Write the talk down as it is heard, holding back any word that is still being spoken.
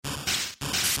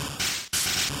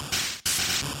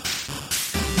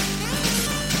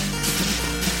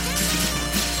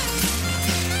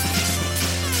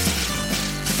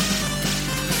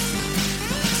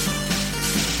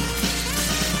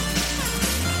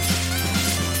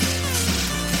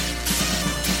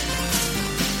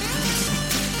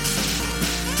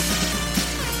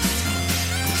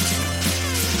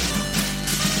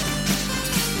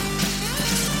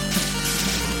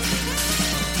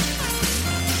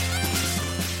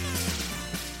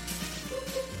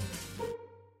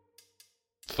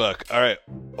Fuck. All right.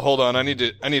 Hold on. I need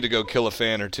to go kill a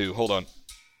fan or two. Hold on.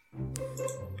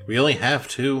 We only have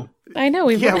 2. I know.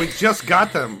 We just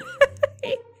got them.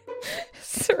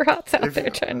 Surat's out there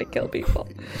trying to kill people.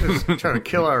 Just trying to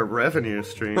kill our revenue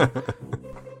stream.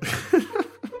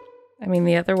 I mean,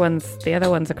 the other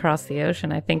ones across the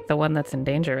ocean. I think the one that's in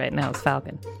danger right now is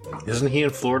Falcon. Isn't he in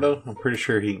Florida? I'm pretty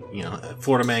sure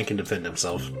Florida man can defend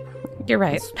himself. You're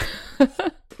right.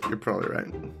 You're probably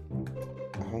right.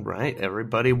 All right,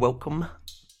 everybody, welcome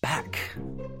back.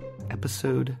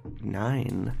 Episode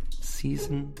 9,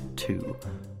 Season 2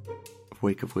 of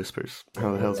Wake of Whispers.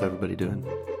 How the hell's everybody doing?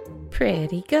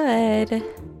 Pretty good.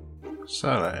 It's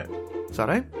alright. Is that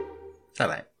right? It's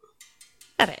alright.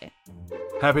 Alright.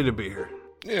 Happy to be here.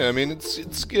 Yeah, I mean,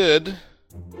 it's good.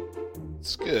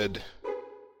 It's good.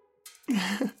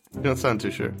 You don't sound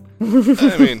too sure.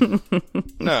 I mean,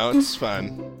 no, it's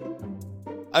fine.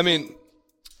 I mean,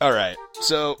 alright.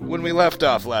 So, when we left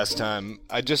off last time,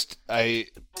 I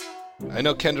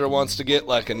know Kendra wants to get,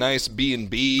 like, a nice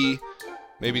B&B,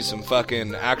 maybe some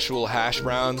fucking actual hash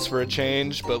browns for a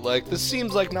change, but, like, this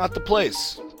seems like not the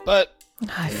place. But...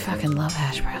 I fucking love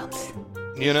hash browns.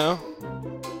 You know?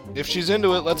 If she's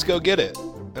into it, let's go get it.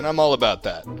 And I'm all about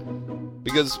that.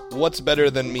 Because what's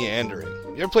better than meandering?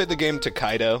 You ever played the game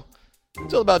Tokaido?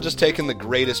 It's all about just taking the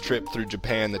greatest trip through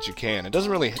Japan that you can. It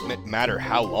doesn't really matter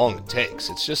how long it takes.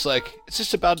 It's just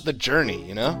about the journey,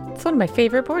 you know? It's one of my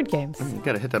favorite board games. You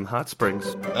gotta hit them hot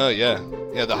springs. Oh, yeah.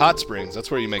 Yeah, the hot springs. That's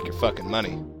where you make your fucking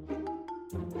money.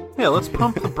 Yeah, let's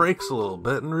pump the brakes a little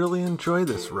bit and really enjoy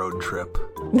this road trip.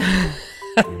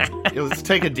 Let's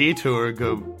take a detour,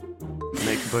 go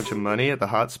make a bunch of money at the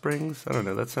hot springs. I don't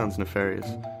know, that sounds nefarious.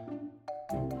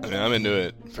 I mean, I'm into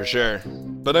it, for sure.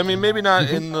 But I mean, maybe not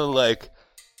in the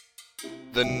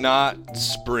not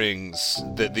springs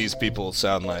that these people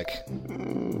sound like.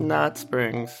 Not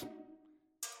springs.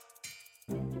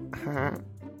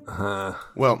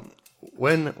 Well,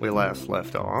 when we last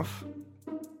left off,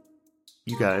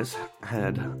 you guys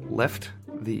had left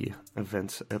the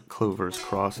events at Clover's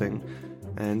Crossing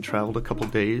and traveled a couple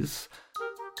days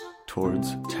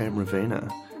towards Tamravena.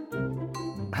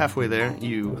 Halfway there,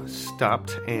 you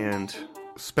stopped and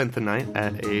spent the night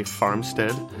at a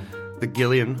farmstead, the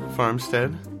Gillian farmstead,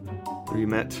 where you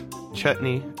met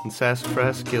Chetney and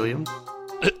Sassafras Gillian.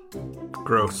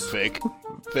 Gross. Fake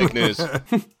news.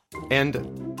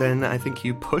 And then I think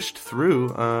you pushed through,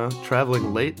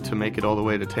 traveling late to make it all the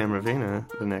way to Tamravena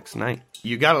the next night.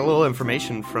 You got a little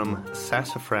information from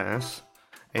Sassafras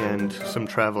and some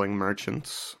traveling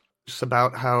merchants, just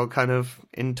about how kind of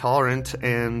intolerant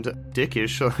and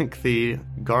dickish like the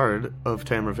guard of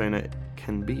Tamravena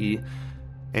can be,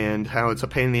 and how it's a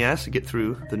pain in the ass to get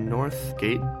through the north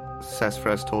gate.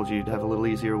 Sassafras told you to have a little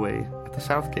easier way at the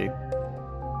south gate.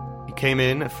 You came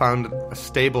in, found a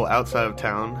stable outside of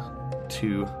town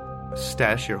to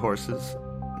stash your horses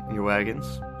and your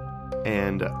wagons,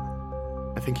 and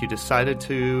I think you decided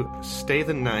to stay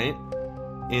the night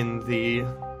in the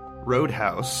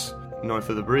roadhouse north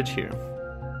of the bridge here.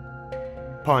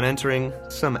 Upon entering,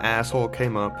 some asshole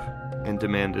came up and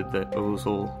demanded that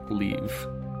Ozil leave.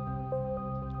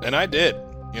 And I did.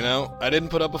 You know, I didn't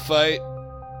put up a fight.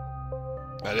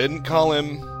 I didn't call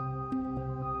him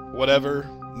whatever,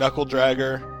 knuckle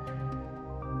dragger,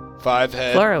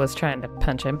 5-head, Flora was trying to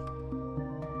punch him.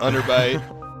 underbite.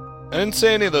 I didn't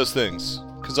say any of those things,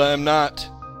 because I am not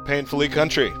painfully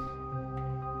country.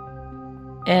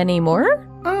 Anymore?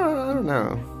 I don't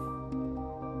know.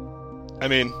 I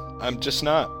mean, I'm just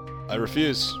not. I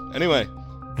refuse. Anyway,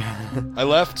 I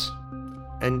left.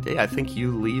 And yeah, I think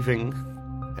you leaving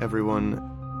everyone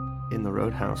in the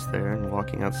roadhouse there and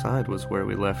walking outside was where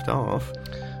we left off.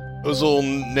 Ozil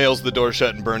nails the door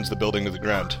shut and burns the building to the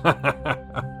ground.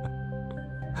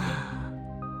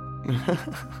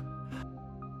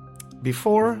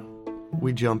 Before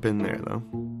we jump in there, though,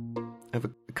 I have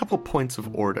a couple points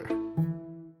of order.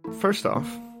 First off,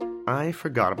 I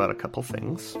forgot about a couple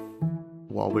things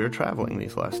while we were traveling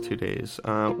these last 2 days.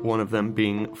 One of them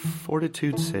being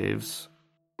fortitude saves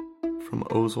from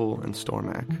Ozil and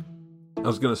Stormak. I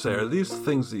was going to say, are these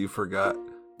things that you forgot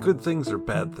good things or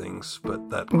bad things? But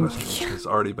that question has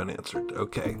already been answered.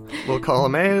 Okay. Little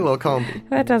column A, little column B.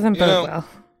 That doesn't bode well.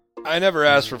 I never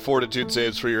asked for fortitude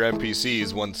saves for your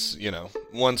NPCs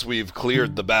once we've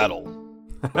cleared the battle.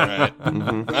 Alright?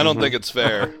 I don't think it's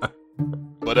fair.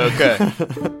 But okay.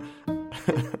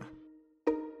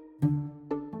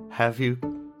 Have you?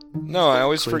 No, I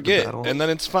always cleared the forget. battle? And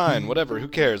then it's fine. Whatever. Who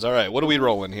cares? Alright, what are we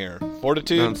rolling here?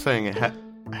 Fortitude? No, I'm saying,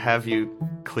 have you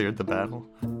cleared the battle?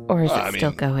 Or is it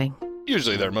still going?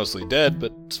 Usually they're mostly dead,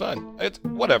 but it's fine. It's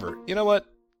whatever. You know what?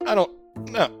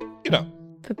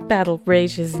 The battle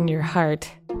rages in your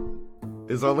heart.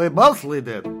 Is only mostly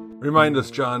did. Remind us,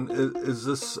 John, is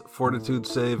this fortitude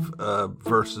save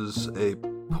versus a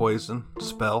poison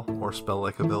spell or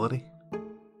spell-like ability?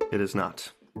 It is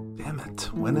not. Damn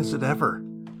it. When is it ever?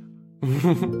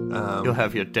 You'll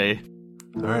have your day.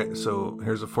 Alright, so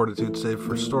here's a fortitude save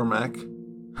for Stormak.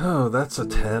 Oh, that's a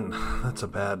 10. That's a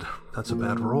bad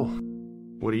roll.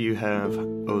 What do you have,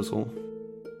 Ozil?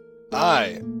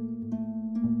 I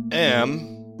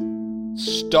am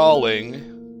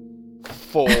stalling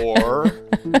for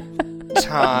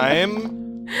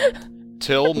time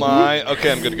till my...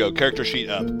 Okay, I'm good to go. Character sheet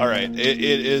up. All right. It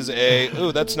is a...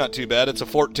 Ooh, that's not too bad. It's a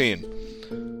 14.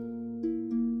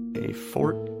 A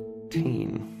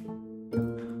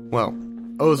 14. Well,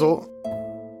 Ozil,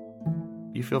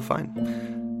 you feel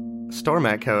fine.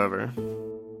 Stormak, however,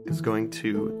 is going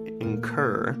to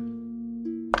incur...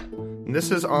 And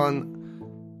this is on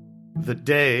the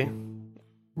day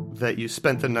that you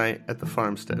spent the night at the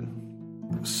farmstead.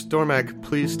 Stormak,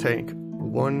 please take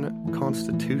 1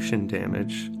 constitution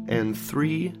damage and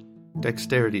 3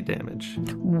 dexterity damage.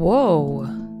 Whoa.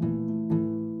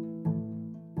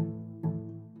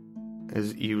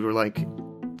 As you were, like,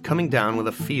 coming down with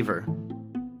a fever.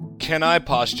 Can I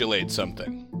postulate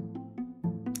something?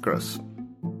 Gross.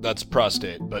 That's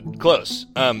prostate, but close.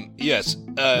 Yes.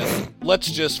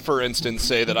 Let's just, for instance,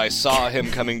 say that I saw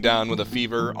him coming down with a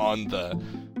fever on the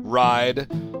ride.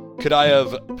 Could I have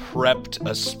prepped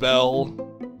a spell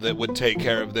that would take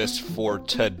care of this for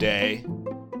today?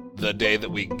 The day that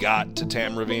we got to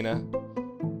Tamravina?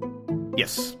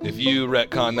 Yes. If you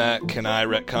retcon that, can I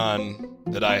retcon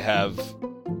that I have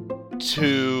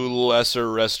 2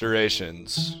 lesser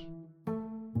restorations?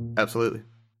 Absolutely.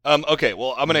 Okay,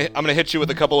 well, I'm gonna hit you with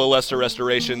a couple of lesser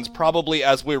restorations, probably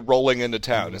as we're rolling into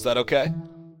town. Is that okay?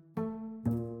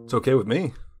 It's okay with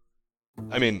me.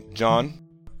 I mean, John?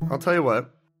 I'll tell you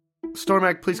what.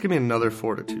 Stormak, please give me another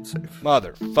fortitude save.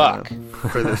 Motherfuck.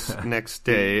 For this next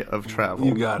day of travel.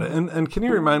 You got it. And can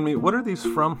you remind me, what are these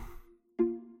from?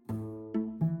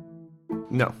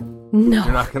 No. No.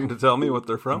 You're not going to tell me what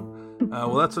they're from?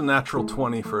 Well, that's a natural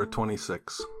 20 for a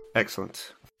 26.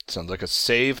 Excellent. Sounds like a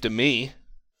save to me.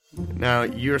 Now,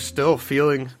 you're still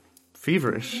feeling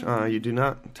feverish. You do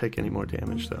not take any more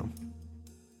damage, though.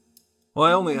 Well,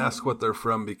 I only ask what they're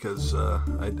from because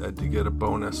I do get a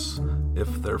bonus if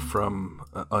they're from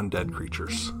undead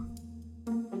creatures.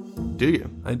 Do you?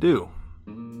 I do.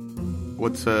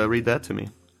 Let's read that to me.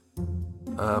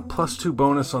 +2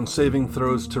 bonus on saving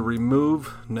throws to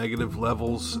remove negative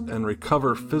levels and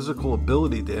recover physical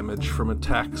ability damage from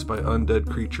attacks by undead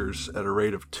creatures at a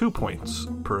rate of 2 points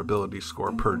per ability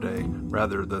score per day,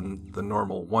 rather than the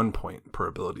normal 1 point per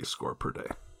ability score per day.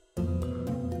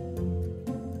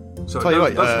 So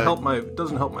it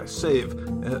doesn't help my save.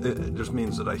 It just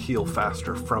means that I heal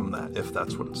faster from that, if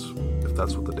that's what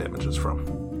the damage is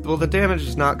from. Well, the damage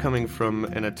is not coming from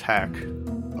an attack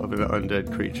of an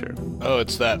undead creature. Oh,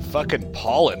 it's that fucking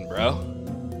pollen, bro.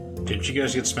 Didn't you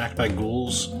guys get smacked by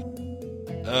ghouls?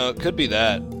 Could be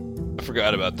that. I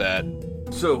forgot about that.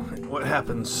 So, what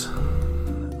happens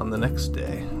on the next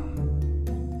day?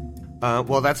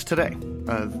 Well, that's today.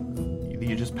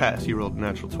 You just passed. You rolled a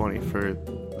natural 20 for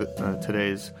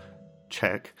today's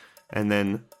check, and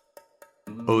then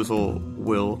Ozil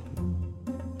will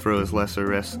throw his lesser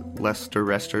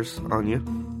resters on you.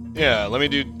 Yeah, let me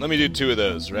do 2 of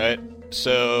those, right?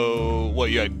 So,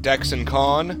 what, you had Dex and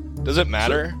Con? Does it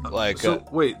matter?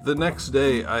 Wait, the next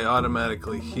day I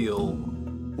automatically heal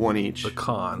 1 each. the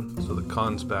Con, so the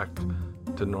Con's back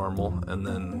to normal, and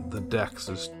then the Dex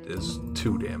is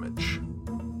 2 damage.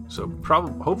 So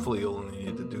hopefully you'll only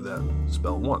need to do that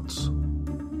spell once.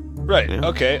 Right, Yeah.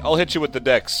 okay, I'll hit you with the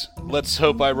Dex. Let's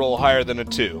hope I roll higher than a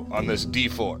 2 on this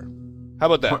D4. How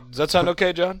about that? Does that sound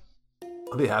okay, John?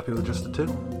 I'll be happy with just a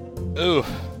 2. Ooh,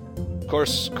 of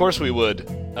course we would.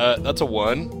 That's a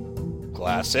 1.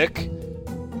 Classic.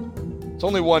 It's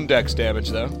only 1 Dex damage,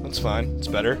 though. That's fine. It's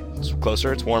better. It's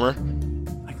closer. It's warmer.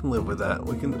 I can live with that.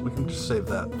 We can just save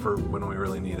that for when we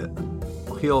really need it.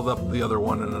 We'll heal up the other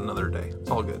one in another day.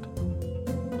 It's all good.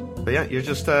 But yeah, you're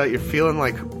just you're feeling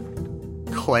like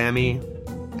clammy,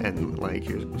 and like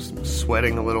you're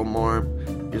sweating a little more.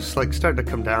 You're just like starting to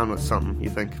come down with something. You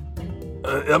think?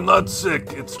 I'm not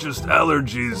sick. It's just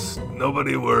allergies.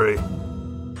 Nobody worry.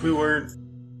 We weren't.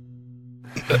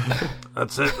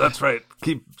 That's it. That's right.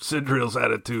 Keep Sidril's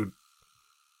attitude.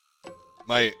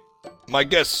 My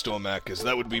guess, Stormak, is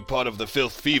that would be part of the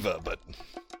filth fever, but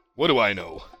what do I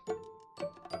know?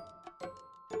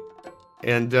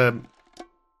 And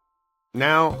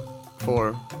now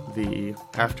for the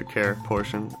aftercare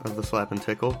portion of the slap and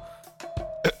tickle.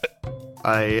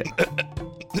 I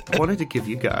wanted to give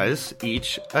you guys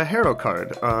each a hero card,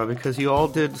 because you all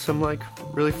did some,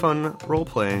 really fun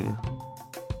role-playing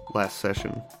last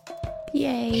session.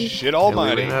 Yay. Shit And we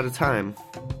almighty. ran out of time.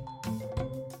 I'm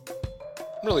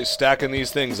really stacking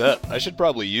these things up. I should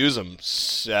probably use them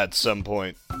at some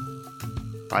point.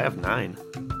 I have 9.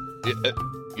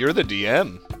 You're the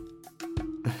DM.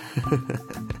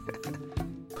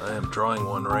 I am drawing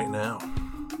one right now.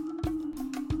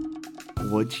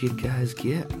 What'd you guys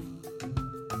get?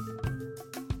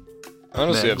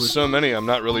 Honestly, I have so many, I'm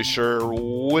not really sure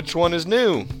which one is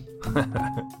new.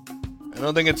 I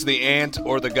don't think it's the ant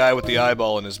or the guy with the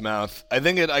eyeball in his mouth. I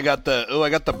think I got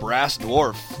the brass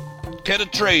dwarf. Get a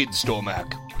trade,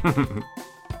 Stormac.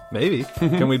 Maybe.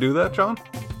 Can we do that, John?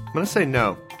 I'm gonna say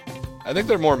no. I think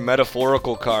they're more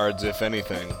metaphorical cards, if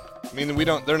anything. I mean,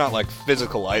 they're not like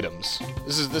physical items.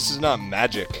 This is not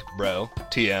magic, bro.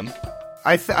 TM.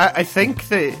 I think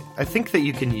that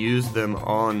you can use them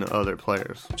on other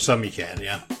players. Some you can,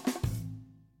 yeah.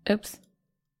 Oops.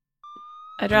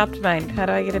 I dropped mine. How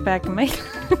do I get it back in my...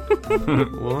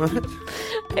 What?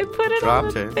 I put it Dropped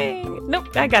on the it. thing.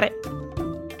 Nope, I got it.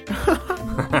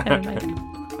 Never mind.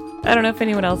 I don't know if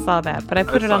anyone else saw that, but I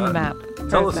put it on the map.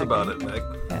 Tell us about it, Meg.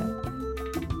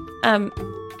 Yeah.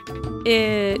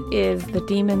 It is the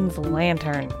demon's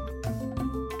lantern.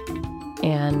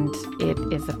 And it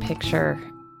is a picture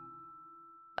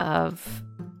of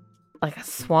like a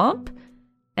swamp.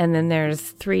 And then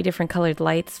there's 3 different colored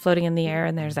lights floating in the air,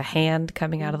 and there's a hand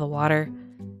coming out of the water.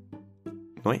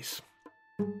 Nice.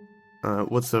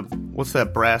 What's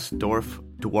that brass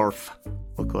dwarf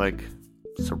look like?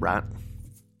 It's a rat.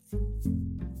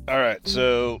 Alright,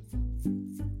 so...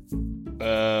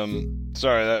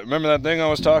 Sorry, remember that thing I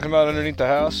was talking about underneath the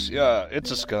house? Yeah,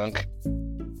 it's a skunk.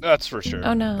 That's for sure.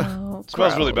 Oh no. It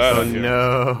smells really bad Oh out here.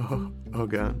 no. Oh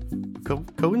god.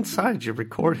 Go inside, you're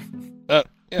recording.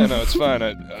 Yeah, no, it's fine.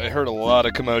 I heard a lot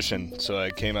of commotion, so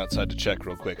I came outside to check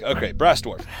real quick. Okay, brass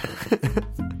dwarf.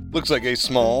 Looks like a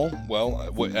small,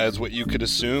 as what you could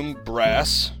assume,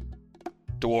 brass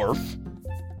dwarf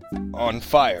on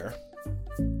fire.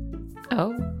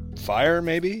 Oh. Fire,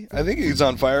 maybe? I think he's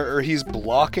on fire, or he's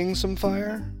blocking some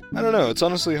fire. I don't know. It's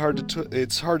honestly hard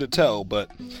to tell, but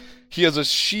he has a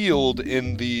shield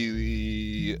in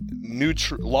the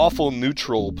lawful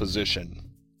neutral position,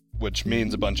 which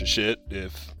means a bunch of shit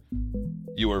if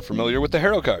you are familiar with the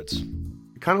hero cards.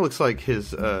 It kind of looks like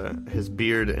his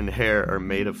beard and hair are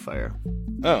made of fire.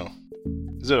 Oh.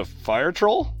 Is it a fire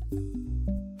troll?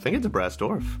 I think it's a brass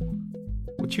dwarf.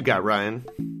 What you got, Ryan?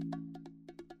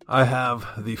 I have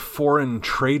the foreign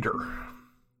trader.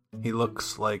 He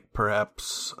looks like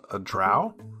perhaps a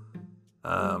drow.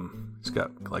 He's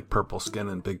got like purple skin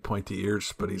and big pointy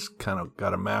ears, but he's kind of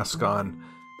got a mask on.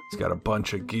 He's got a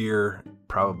bunch of gear,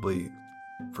 probably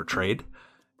for trade.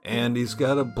 And he's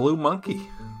got a blue monkey.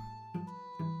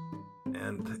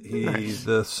 And Nice.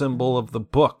 The symbol of the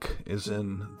book is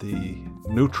in the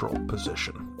neutral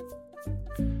position.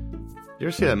 You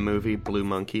ever see that movie, Blue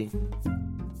Monkey?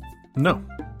 No.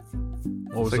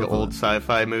 What It's like an old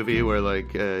sci-fi movie where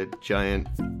giant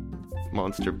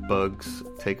monster bugs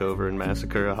take over and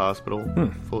massacre a hospital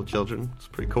full of children. It's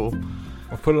pretty cool.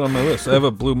 I'll put it on my list. I have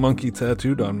a blue monkey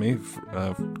tattooed on me,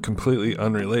 completely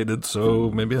unrelated, so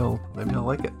maybe I'll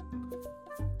like it.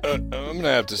 I'm gonna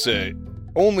have to say,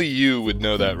 only you would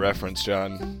know that reference,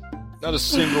 John. Not a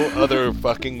single other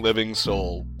fucking living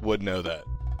soul would know that.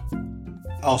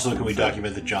 Also, can we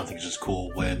document that John thinks it's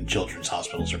cool when children's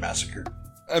hospitals are massacred?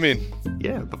 I mean,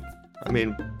 Yeah,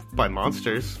 by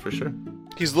monsters, for sure.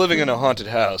 he's living in a haunted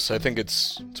house. I think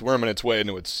it's worming its way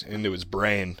into his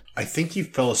brain. I think you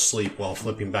fell asleep while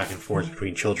flipping back and forth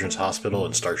between Children's Hospital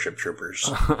and Starship Troopers.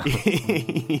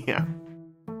 Yeah.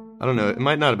 I don't know. It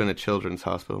might not have been a children's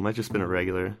hospital. It might just been a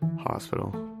regular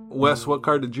hospital. Wes, what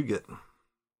card did you get?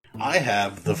 I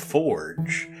have the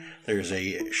Forge. There's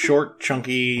a short,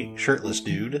 chunky, shirtless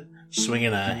dude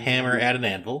swinging a hammer at an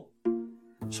anvil.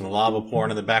 Some lava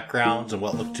pouring in the background and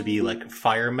what look to be like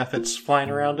fire methods flying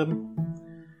around him.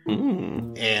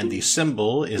 And the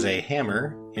symbol is a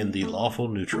hammer in the lawful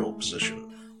neutral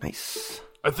position. Nice.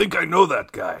 I think I know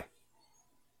that guy.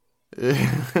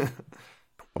 Well,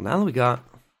 now that we got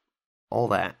all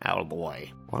that out of the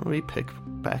way, why don't we pick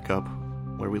back up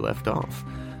where we left off?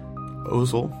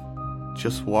 Ozil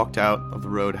just walked out of the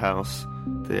roadhouse.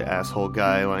 The asshole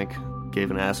guy, gave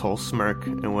an asshole smirk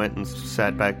and went and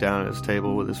sat back down at his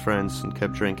table with his friends and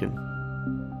kept drinking.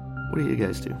 What do you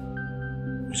guys do?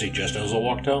 You say just Ozil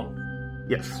walked out?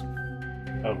 Yes.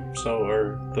 So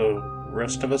are the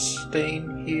rest of us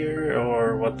staying here,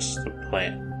 or what's the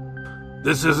plan?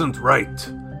 This isn't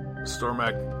right.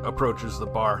 Stormak approaches the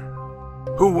bar.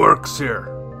 Who works here?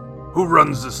 Who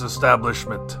runs this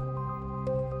establishment?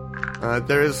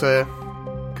 There is a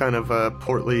kind of a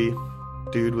portly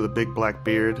dude with a big black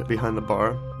beard behind the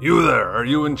bar. You there, are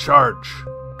you in charge?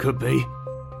 Could be.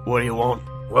 What do you want?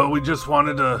 Well, we just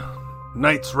wanted a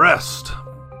night's rest,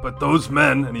 but those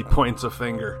men, and he points a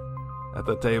finger at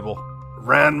the table,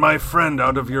 ran my friend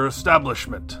out of your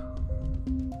establishment.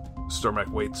 Stormak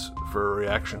waits for a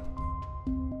reaction.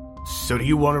 So do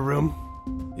you want a room?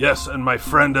 Yes, and my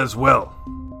friend as well.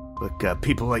 Look,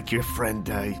 people like your friend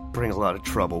bring a lot of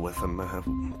trouble with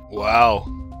them. Wow.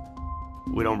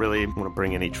 We don't really want to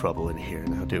bring any trouble in here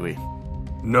now, do we?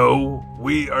 No,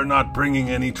 we are not bringing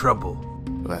any trouble.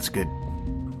 Well, that's good.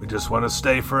 We just want to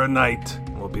stay for a night.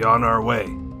 We'll be on our way.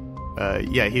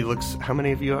 Yeah, he looks... How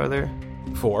many of you are there?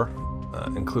 4,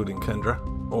 including Kendra.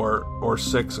 Or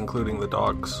 6, including the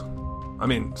dogs. I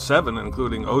mean, 7,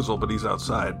 including Ozil, but he's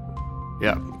outside.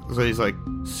 Yeah, so he's like,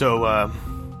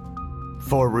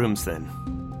 4 rooms then.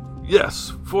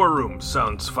 Yes, 4 rooms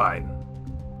sounds fine.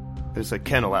 There's a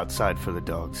kennel outside for the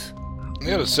dogs. I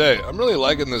gotta say, I'm really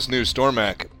liking this new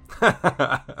Stormak.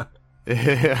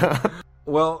 Yeah.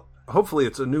 Well, hopefully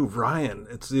it's a new Ryan.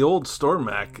 It's the old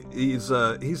Stormak. He's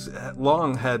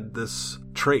long had this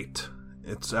trait.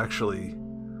 It's actually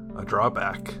a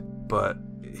drawback, but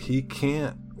he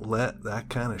can't let that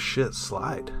kind of shit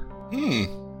slide.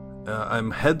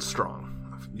 I'm headstrong.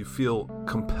 You feel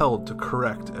compelled to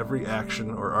correct every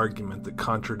action or argument that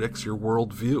contradicts your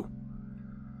worldview.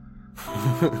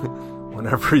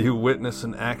 Whenever you witness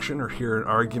an action or hear an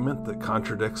argument that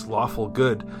contradicts lawful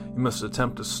good, you must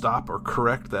attempt to stop or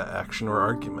correct that action or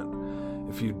argument.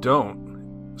 If you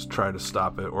don't try to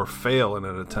stop it or fail in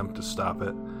an attempt to stop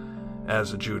it,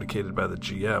 as adjudicated by the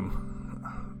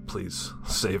GM, please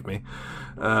save me,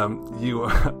 you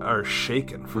are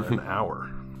shaken for an hour.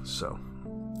 So,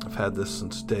 I've had this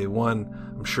since day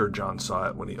 1. I'm sure John saw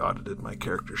it when he audited my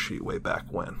character sheet way back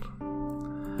when.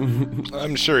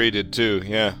 I'm sure he did too,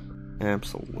 yeah.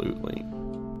 Absolutely.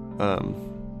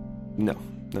 No,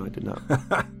 I did not.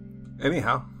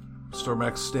 Anyhow,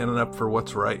 Stormak's standing up for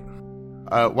what's right.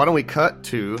 Why don't we cut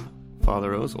to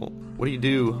Father Ozil? What do you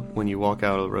do when you walk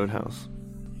out of the roadhouse?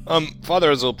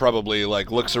 Father Ozil probably,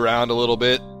 looks around a little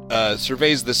bit,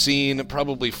 surveys the scene,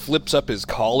 probably flips up his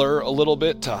collar a little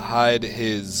bit to hide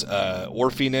his,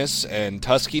 orfiness and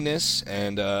tuskiness,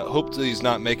 and, hopes that he's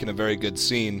not making a very good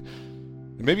scene.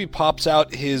 Maybe pops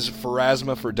out his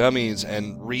Pharasma for Dummies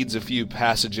and reads a few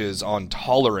passages on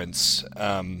tolerance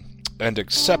and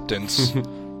acceptance.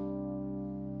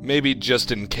 Maybe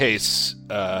just in case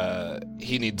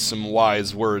he needs some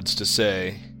wise words to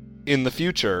say in the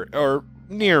future, or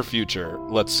near future,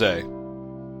 let's say.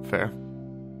 Fair.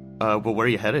 But where are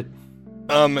you headed?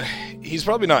 He's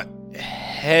probably not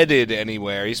headed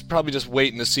anywhere. He's probably just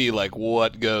waiting to see,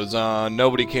 what goes on.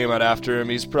 Nobody came out after him.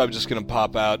 He's probably just gonna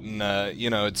pop out and,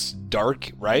 it's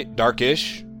dark, right?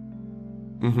 Darkish.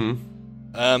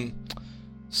 Mm-hmm.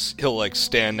 He'll,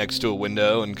 stand next to a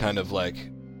window and kind of,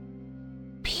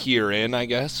 peer in, I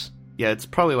guess. Yeah, it's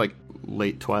probably,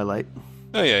 late twilight.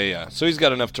 Oh, yeah. So he's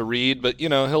got enough to read, but,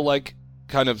 he'll,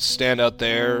 kind of stand out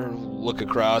there, look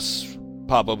across,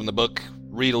 pop open the book,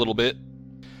 read a little bit.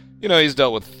 He's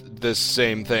dealt with this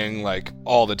same thing,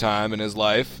 all the time in his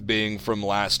life, being from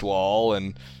Last Wall,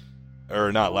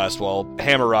 or not Last Wall,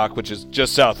 Hammer Rock, which is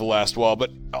just south of Last Wall, but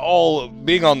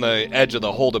being on the edge of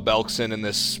the Hold of Belkson in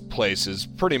this place is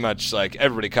pretty much,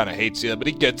 everybody kind of hates you, but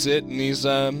he gets it, and he's,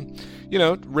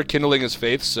 rekindling his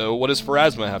faith, so what does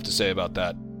Pharasma have to say about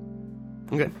that?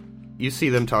 Okay. You see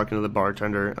them talking to the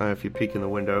bartender, if you peek in the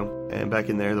window, and back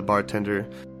in there, the bartender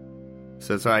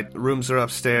says, all right, the rooms are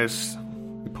upstairs.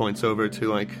 He points over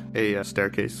to, a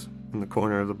staircase in the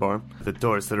corner of the bar. The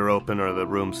doors that are open are the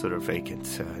rooms that are vacant.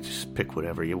 Just pick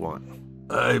whatever you want.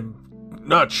 I'm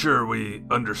not sure we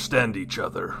understand each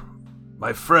other.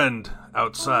 My friend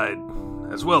outside,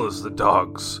 as well as the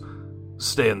dogs,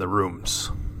 stay in the rooms.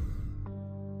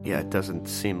 Yeah, it doesn't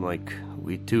seem like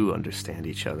we do understand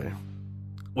each other.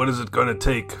 What is it going to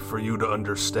take for you to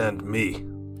understand me?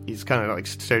 He's kind of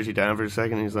stares you down for a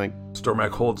second, and he's like...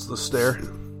 Stormak holds the stare.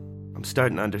 I'm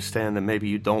starting to understand that maybe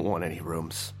you don't want any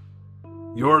rooms.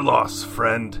 Your loss,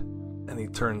 friend. And he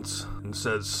turns and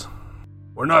says,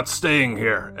 we're not staying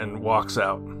here, and walks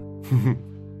out.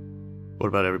 What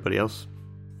about everybody else?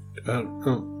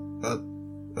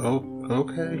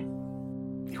 Okay.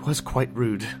 He was quite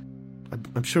rude.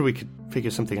 I'm sure we could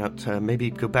figure something out.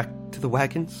 Maybe go back to the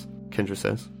wagons, Kendra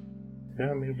says.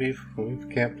 Yeah, I mean, we've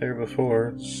camped there before.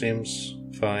 It seems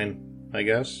fine, I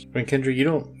guess. I mean, Kendra,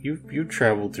 you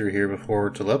traveled through here before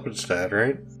to Lepidstadt,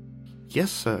 right?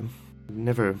 Yes,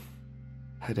 never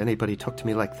had anybody talk to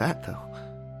me like that, though.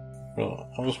 Well,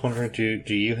 I was wondering,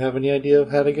 do you have any idea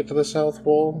of how to get to the South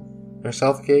Wall? Or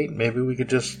South Gate? Maybe we could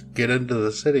just get into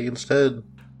the city instead.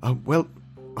 Well,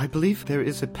 I believe there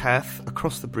is a path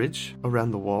across the bridge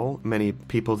around the wall. Many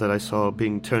people that I saw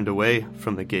being turned away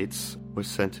from the gates were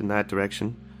sent in that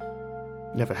direction.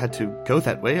 Never had to go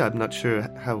that way. I'm not sure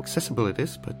how accessible it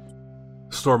is, but...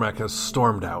 Stormak has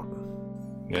stormed out.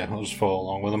 Yeah, I'll just follow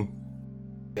along with him.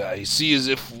 I see as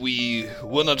if we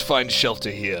will not find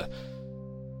shelter here.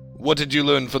 What did you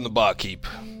learn from the barkeep?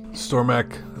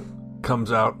 Stormak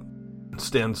comes out and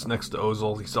stands next to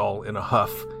Ozil. He's all in a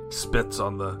huff. He spits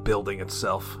on the building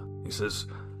itself. He says,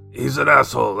 "He's an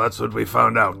asshole, that's what we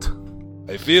found out."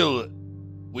 I feel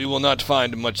we will not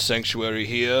find much sanctuary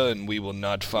here, and we will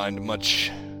not find much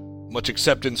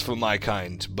acceptance for my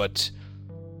kind, but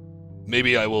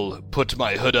maybe I will put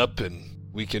my hood up and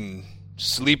we can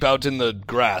sleep out in the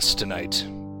grass tonight.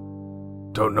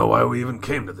 Don't know why we even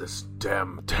came to this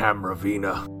damn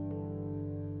Tamravina.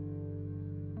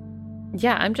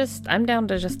 Yeah, I'm down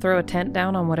to just throw a tent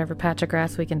down on whatever patch of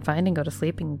grass we can find and go to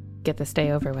sleep and get this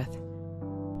day over with.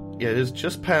 Yeah, it is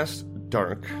just past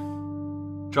dark.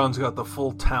 John's got the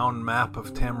full town map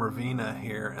of Tamravina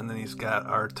here, and then he's got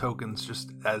our tokens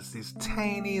just as these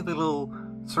tiny little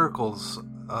circles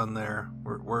on there.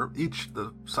 We're each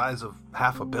the size of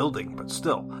half a building, but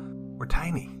still, we're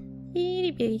tiny.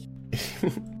 Itty bitty.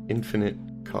 Infinite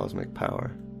cosmic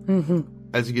power. Mm-hmm.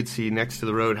 As you can see, next to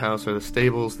the roadhouse are the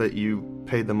stables that you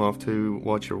paid them off to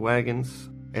watch your wagons.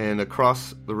 And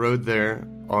across the road there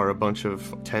are a bunch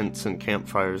of tents and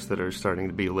campfires that are starting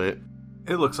to be lit.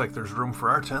 It looks like there's room for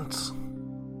our tents.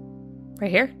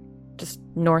 Right here. Just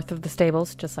north of the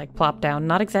stables, just like plop down.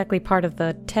 Not exactly part of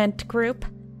the tent group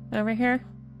over here,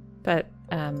 but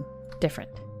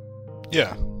different.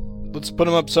 Yeah, let's put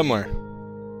them up somewhere.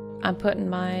 I'm putting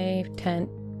my tent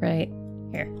right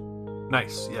here.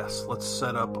 Nice, yes. Let's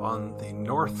set up on the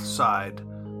north side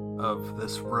of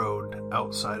this road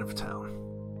outside of town.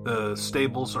 The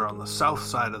stables are on the south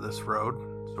side of this road,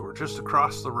 so we're just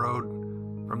across the road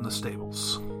from the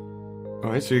stables.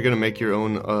 Alright, so you're going to make your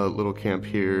own little camp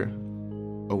here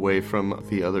away from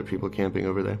the other people camping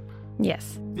over there?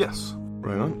 Yes. Yes.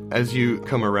 Right on. As you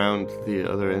come around the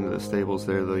other end of the stables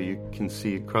there, though, you can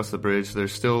see across the bridge,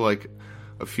 there's still like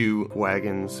a few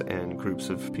wagons and groups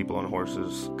of people on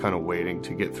horses kind of waiting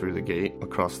to get through the gate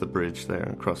across the bridge there,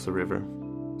 across the river.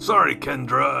 Sorry,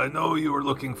 Kendra, I know you were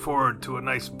looking forward to a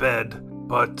nice bed,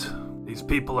 but these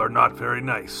people are not very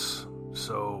nice,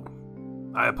 so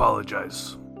I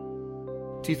apologize.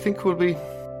 Do you think we'll be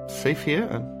safe here?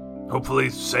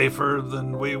 Hopefully safer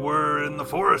than we were in the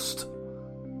forest.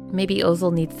 Maybe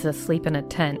Ozil needs to sleep in a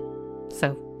tent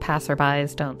so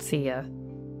passerbys don't see a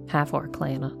half-orc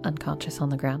laying unconscious on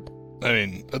the ground. I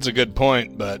mean, that's a good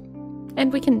point, but...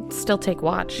 And we can still take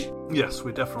watch. Yes,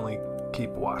 we definitely keep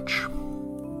watch.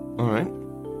 Alright.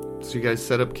 So you guys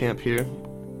set up camp here,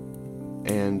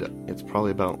 and it's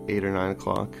probably about 8 or 9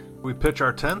 o'clock. We pitch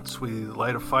our tents, we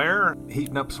light a fire,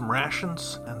 heating up some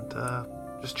rations, and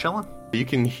just chilling. You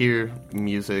can hear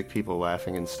music, people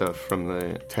laughing and stuff from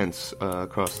the tents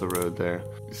across the road there.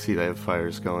 You see they have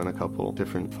fires going, a couple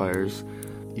different fires.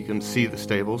 You can see the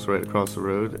stables right across the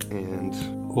road, and...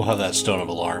 We'll have that stone of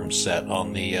alarm set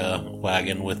on the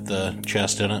wagon with the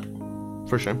chest in it.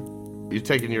 For sure. You're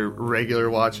taking your regular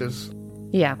watches?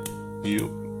 Yeah. You,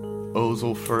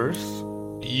 Ozil first?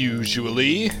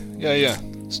 Usually. Yeah.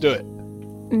 Let's do it.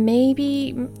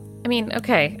 Maybe... I mean,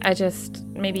 okay,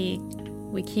 maybe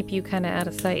we keep you kind of out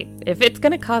of sight. If it's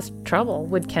going to cause trouble,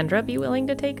 would Kendra be willing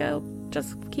to take out?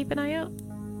 Just keep an eye out?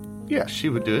 Yeah, she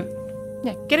would do it.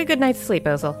 Yeah, get a good night's sleep,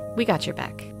 Ozil. We got your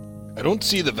back. I don't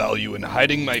see the value in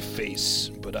hiding my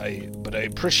face, but I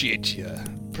appreciate you.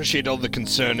 Appreciate all the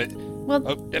concern. Well,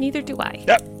 neither do I.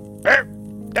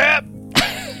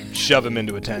 Shove him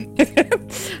into a tent.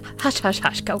 Hush.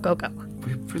 Go.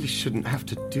 We really shouldn't have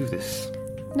to do this.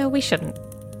 No, we shouldn't.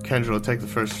 Kendra will take the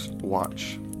first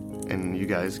watch, and you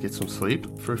guys get some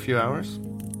sleep for a few hours.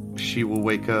 She will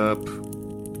wake up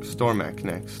Stormak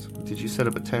next. Did you set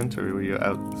up a tent, or were you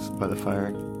out by the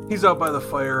fire? He's out by the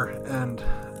fire, and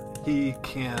he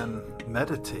can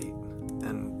meditate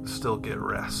and still get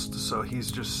rest. So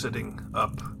he's just sitting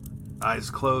up, eyes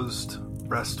closed,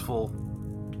 restful.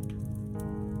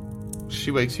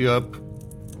 She wakes you up,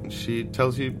 and she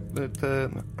tells you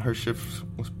that her shift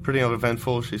was pretty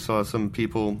uneventful. She saw some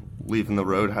people leaving the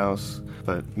roadhouse,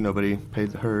 but nobody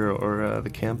paid her or the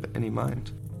camp any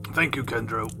mind. Thank you,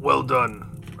 Kendra. Well done.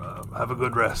 Have a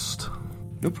good rest.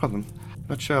 No problem.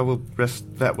 Not sure I will rest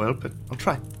that well, but I'll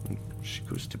try. She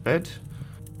goes to bed.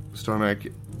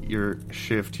 Stormak, your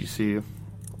shift, you see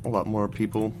a lot more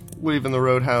people leaving the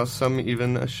roadhouse, some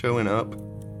even showing up.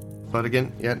 But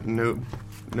again,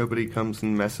 nobody comes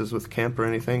and messes with camp or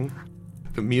anything.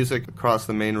 The music across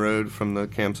the main road from the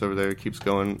camps over there keeps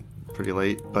going pretty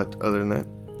late, but other than that,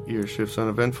 your shift's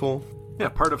uneventful. Yeah,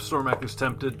 part of Stormak is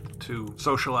tempted to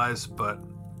socialize, but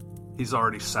he's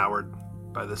already soured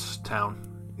by this town.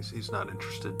 He's not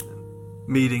interested in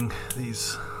meeting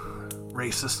these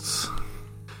racists.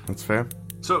 That's fair.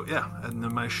 So, yeah, and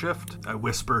in my shift, I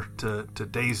whisper to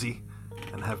Daisy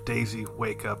and have Daisy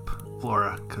wake up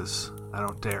Flora, because I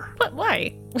don't dare. But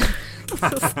why?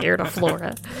 I'm so scared of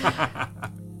Flora.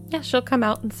 Yeah, she'll come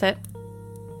out and sit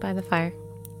by the fire.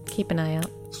 Keep an eye out.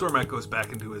 Stormak goes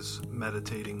back into his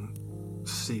meditating,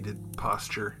 seated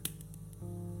posture.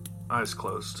 Eyes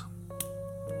closed.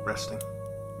 Resting.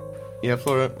 Yeah,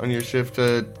 Flora, on your shift,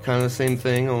 kind of the same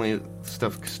thing, only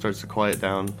stuff starts to quiet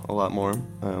down a lot more.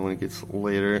 When it gets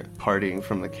later, partying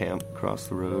from the camp across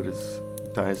the road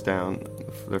dies down.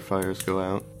 Their fires go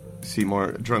out. You see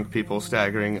more drunk people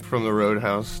staggering from the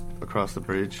roadhouse across the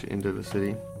bridge into the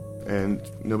city. And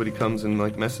nobody comes and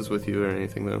messes with you or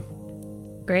anything, though.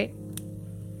 Great.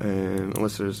 And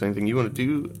unless there's anything you want to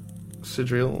do,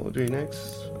 Sidriel will do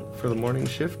next for the morning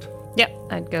shift. Yep,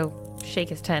 I'd go shake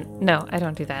his tent. No, I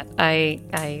don't do that.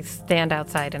 I stand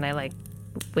outside and I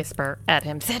whisper at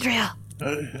him, Sidriel!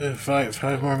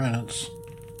 5 more minutes.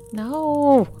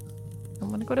 No! I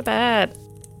want to go to bed.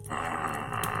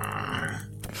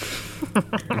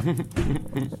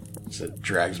 So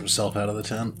drags himself out of the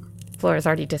tent. Flora's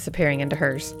already disappearing into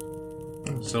hers.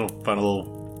 So find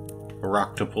a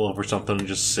rock to pull up or something and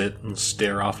just sit and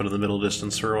stare off into the middle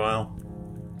distance for a while.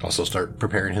 Also start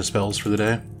preparing his spells for the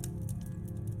day.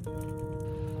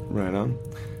 Right on.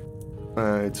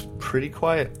 It's pretty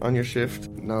quiet on your shift.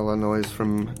 Not a lot of noise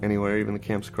from anywhere, even the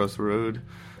camps across the road.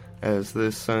 As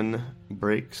the sun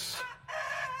breaks.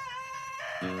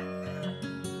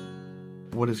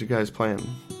 What is your guys' plan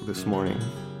this morning?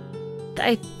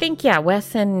 I think,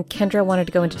 Wes and Kendra wanted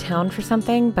to go into town for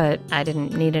something, but I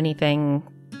didn't need anything.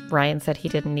 Ryan said he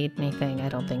didn't need anything. I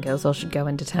don't think Ozil should go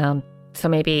into town. So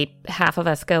maybe half of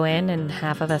us go in and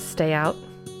half of us stay out.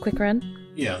 Quick run?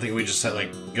 Yeah, I think we just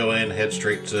go in, head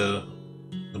straight to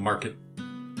the market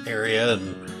area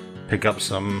and pick up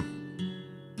some,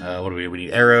 we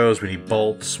need arrows, we need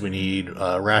bolts, we need,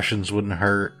 rations wouldn't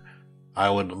hurt. I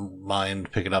wouldn't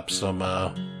mind picking up some,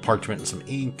 parchment and some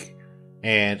ink.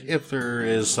 And if there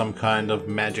is some kind of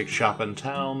magic shop in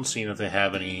town, seeing if they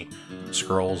have any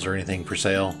scrolls or anything for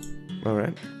sale.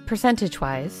 Alright.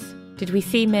 Percentage-wise, did we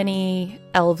see many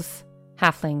elves,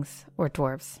 halflings, or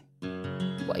dwarves?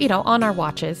 Well, on our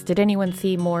watches, did anyone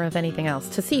see more of anything else?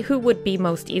 To see who would be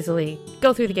most easily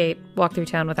go through the gate, walk through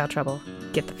town without trouble,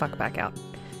 get the fuck back out.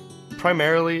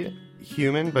 Primarily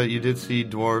human, but you did see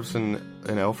dwarves and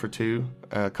an elf or two,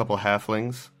 a couple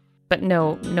halflings. But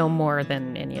no more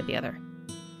than any of the other.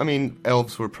 I mean,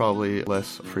 elves were probably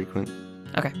less frequent.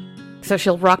 Okay. So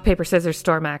she'll rock, paper, scissors,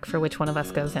 Stormak for which one of us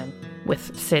goes in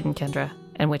with Sid and Kendra,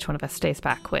 and which one of us stays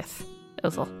back with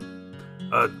Ozil.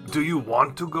 Do you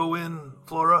want to go in,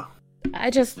 Flora? I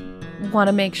just want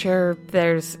to make sure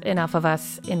there's enough of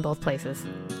us in both places.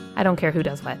 I don't care who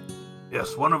does what.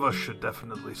 Yes, one of us should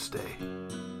definitely stay.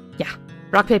 Yeah.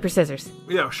 Rock, paper, scissors.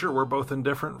 Yeah, sure, we're both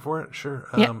indifferent for it, sure.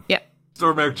 Yeah.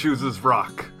 Stormak chooses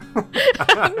rock.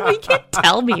 You can't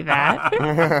tell me that.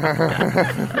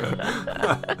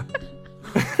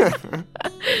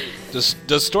 Does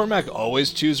Stormak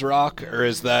always choose rock, or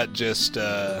is that just,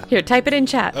 Here, type it in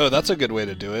chat. Oh, that's a good way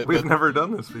to do it. We've never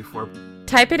done this before.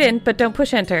 Type it in, but don't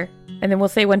push enter. And then we'll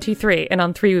say 1, 2, 3, and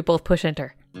on 3 we both push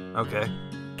enter. Okay.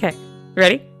 Okay.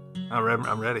 Ready?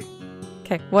 I'm ready.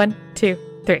 Okay. 1, 2,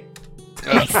 3.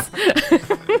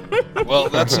 Well,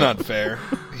 that's not fair.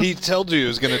 He told you he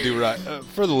was going to do right.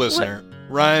 For the listener,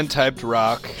 Ryan typed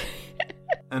rock.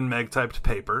 And Meg typed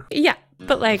paper. Yeah,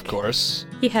 but Of course.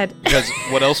 he had... Because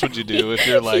what else would you do if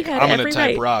you're like, I'm going to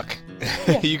type rock?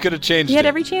 Yeah. You could have changed it. He had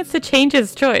every chance to change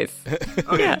his choice.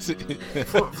 Okay. Yeah.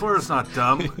 Flora's not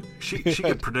dumb. She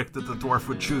could predict that the dwarf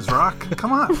would choose rock.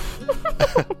 Come on.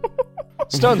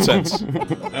 Stun sense. Oh,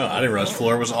 I didn't realize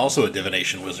Flora was also a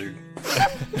divination wizard.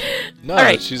 No, All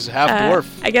right. she's half dwarf.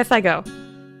 I guess I go.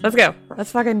 Let's go.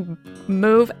 Let's fucking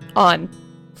move on.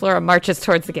 Flora marches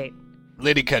towards the gate.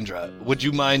 Lady Kendra, would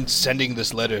you mind sending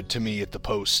this letter to me at the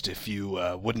post if you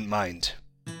wouldn't mind?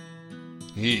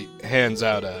 He hands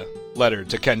out a letter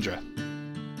to Kendra.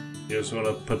 You just want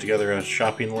to put together a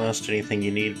shopping list? Anything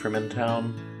you need from in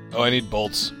town? Oh, I need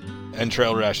bolts and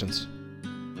trail rations.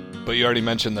 But you already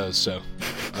mentioned those, so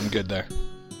I'm good there.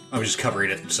 I'm just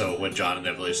covering it so when John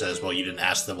inevitably says, well, you didn't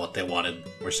ask them what they wanted,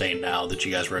 we're saying now that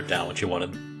you guys wrote down what you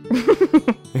wanted.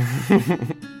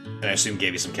 And I assume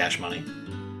gave you some cash money.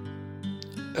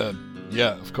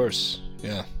 Yeah, of course.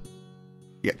 Yeah.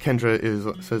 Yeah,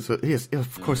 Kendra says, yes,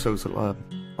 of course, Ozil.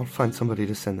 I'll find somebody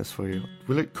to send this for you.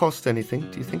 Will it cost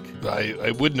anything, do you think?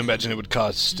 I wouldn't imagine it would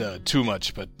cost too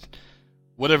much, but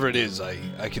whatever it is,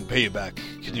 I can pay you back.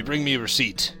 Can you bring me a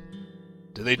receipt?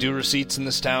 Do they do receipts in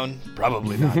this town?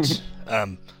 Probably not.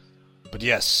 But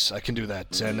yes, I can do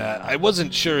that. And I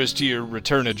wasn't sure as to your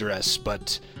return address,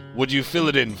 but would you fill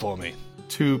it in for me?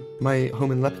 To my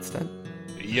home in Lepidstead?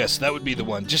 Yes, that would be the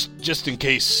one. Just in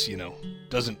case,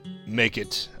 doesn't make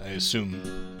it, I assume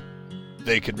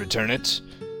they could return it.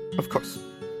 Of course.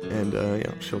 And,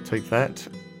 she'll take that.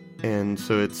 And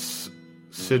so it's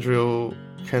Sidril,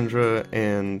 Kendra,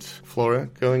 and Flora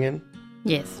going in?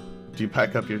 Yes. Do you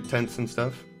pack up your tents and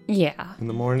stuff? Yeah. In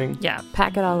the morning? Yeah,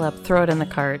 pack it all up, throw it in the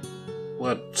cart.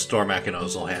 Let Stormak and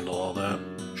Ozil handle all that.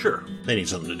 Sure. They need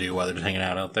something to do while they're just hanging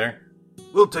out there.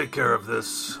 We'll take care of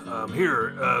this.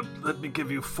 Here, let me give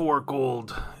you 4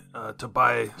 gold to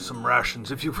buy some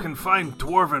rations. If you can find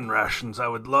dwarven rations, I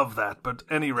would love that, but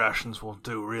any rations will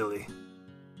do, really.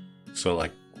 So,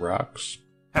 like, rocks?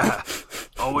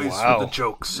 Always Wow. with the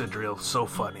jokes, Sidriel. So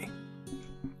funny.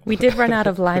 We did run out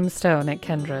of limestone at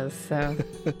Kendra's, so...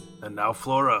 And now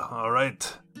Flora, all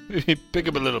right. Pick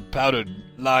up a little powdered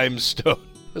limestone.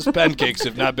 Those pancakes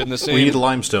have not been the same. We need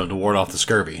limestone to ward off the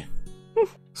scurvy.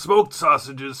 Smoked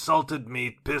sausages, salted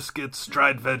meat, biscuits,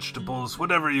 dried vegetables,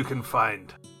 whatever you can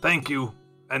find. Thank you.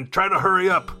 And try to hurry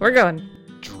up. We're going.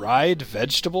 Dried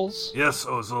vegetables? Yes,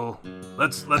 Ozil.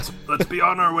 Let's be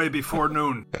on our way before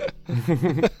noon.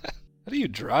 How do you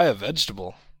dry a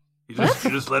vegetable? You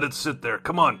just let it sit there.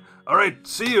 Come on. All right,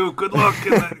 see you. Good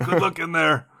luck in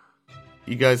there.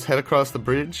 You guys head across the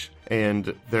bridge,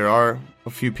 and there are a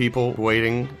few people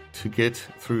waiting to get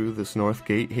through this north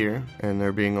gate here, and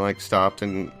they're being, stopped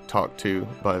and talked to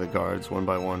by the guards one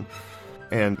by one.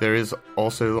 And there is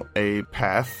also a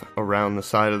path around the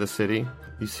side of the city.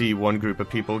 You see one group of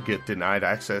people get denied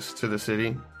access to the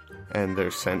city, and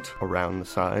they're sent around the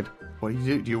side. What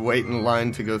do? Do you wait in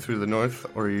line to go through the north,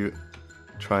 or you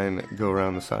try and go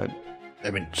around the side? I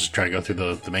mean, just try to go through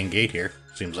the main gate here.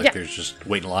 Seems like there's just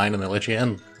wait in line and they let you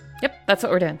in. Yep, that's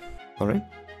what we're doing. All right.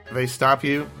 They stop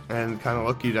you and kind of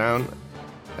look you down,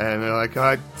 and they're like, all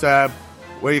right,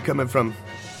 where are you coming from?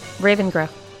 Ravengrow.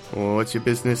 Well, what's your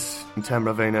business in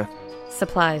Tamravena?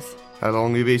 Supplies. How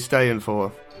long you be staying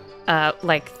for?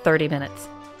 30 minutes.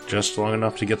 Just long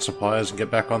enough to get supplies and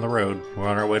get back on the road. We're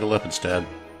on our way to Lepidstead.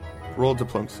 Roll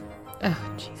diplomacy.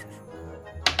 Oh, Jesus.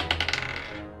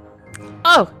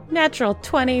 Oh, natural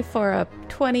 20 for a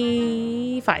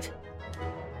 25.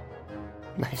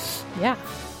 Nice. Yeah.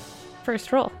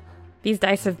 First roll. These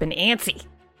dice have been antsy.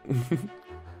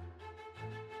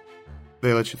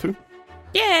 They let you through?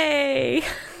 Yay!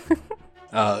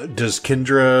 Does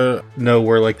Kendra know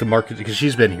where, the market... Because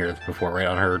she's been here before, right?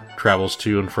 On her travels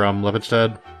to and from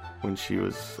Lepidstead? When she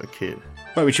was a kid.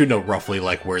 Well, we should know roughly,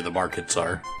 where the markets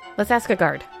are. Let's ask a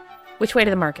guard. Which way to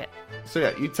the market? So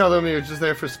yeah, you tell them you're just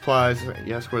there for supplies.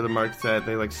 You ask where the market's at.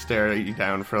 They stare at you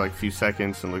down for a few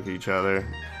seconds and look at each other.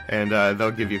 And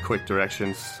they'll give you quick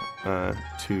directions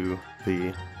to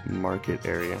the market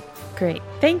area. Great.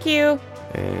 Thank you.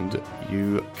 And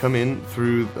you come in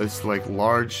through this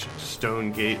large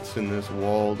stone gates in this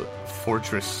walled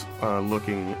fortress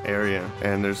looking area.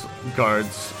 And there's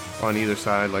guards on either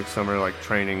side, some are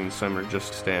training and some are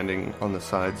just standing on the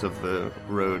sides of the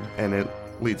road. And it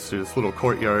leads through this little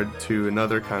courtyard to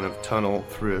another kind of tunnel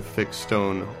through a thick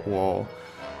stone wall.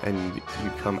 And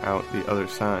you come out the other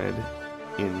side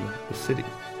in the city.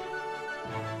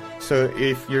 So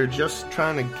if you're just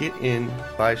trying to get in,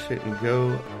 buy shit and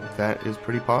go, that is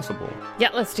pretty possible. Yeah,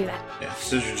 let's do that. Yeah,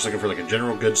 so you're just looking for a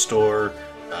general goods store,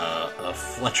 a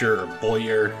Fletcher or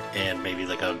Boyer, and maybe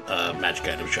a magic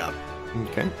item shop.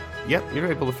 Okay. Yep,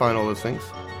 you're able to find all those things.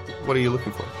 What are you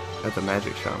looking for at the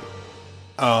magic shop?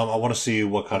 I want to see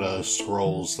what kind of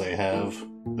scrolls they have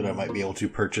that I might be able to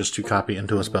purchase to copy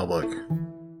into a spellbook.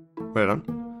 Right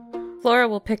on. Flora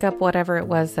will pick up whatever it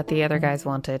was that the other guys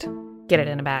wanted. Get it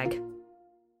in a bag.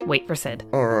 Wait for Sid.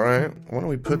 Alright, why don't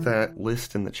we put that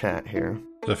list in the chat here?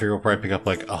 So I figure we'll probably pick up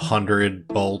 100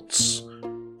 bolts.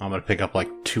 I'm going to pick up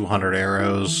 200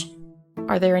 arrows.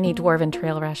 Are there any dwarven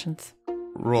trail rations?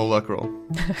 Roll luck roll.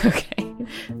 Okay.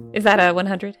 Is that a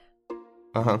 100?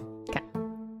 Uh-huh. Okay.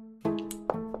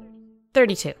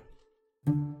 32.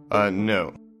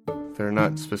 No. They're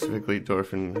not specifically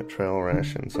dwarven trail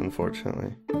rations,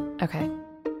 unfortunately. Okay.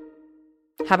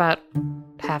 How about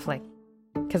halfling?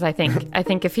 Because I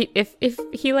think if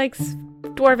he likes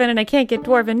dwarven and I can't get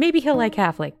dwarven, maybe he'll like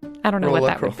halfling. I don't know what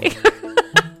that would be.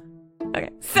 Okay,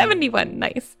 71,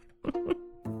 nice.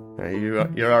 You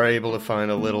are able to find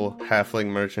a little halfling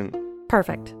merchant.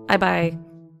 Perfect. I buy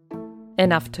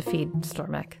enough to feed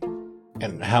Stormek.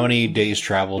 And how many days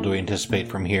travel do we anticipate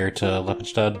from here to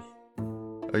Lepidstad?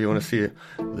 Oh, you want to see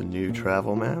the new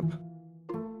travel map?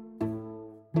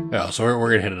 Yeah, so we're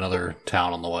going to hit another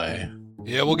town on the way.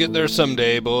 Yeah, we'll get there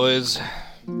someday, boys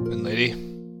and lady.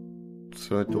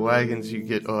 So at the wagons, you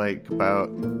get like about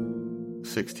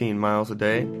 16 miles a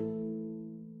day.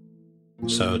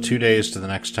 So 2 days to the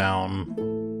next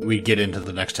town. We get into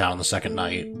the next town the second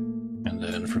night. And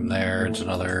then from there, it's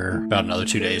about another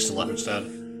 2 days to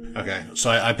Lepidstad. Okay,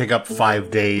 so I pick up 5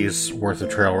 days worth of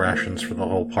trail rations for the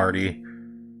whole party.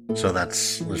 So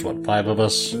there's what, 5 of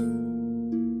us?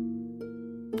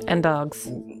 And dogs.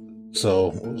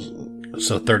 So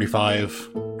 35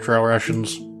 trail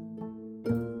rations.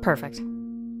 Perfect.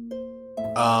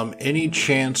 Any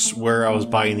chance where I was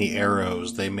buying the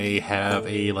arrows, they may have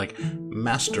a,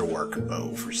 masterwork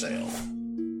bow for sale?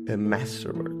 A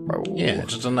masterwork bow? Yeah,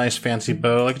 just a nice fancy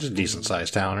bow, it's a decent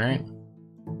sized town, right?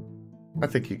 I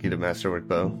think you get a masterwork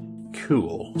bow.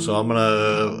 Cool. So I'm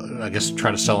gonna, I guess,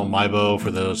 try to sell my bow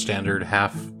for the standard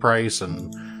half price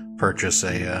and purchase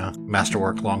a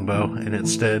masterwork longbow in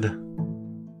its stead.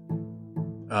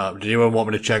 Did anyone want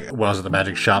me to check when I was at the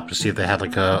magic shop to see if they had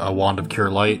a wand of cure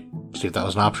light? See if that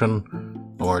was an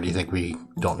option? Or do you think we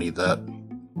don't need that?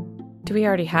 Do we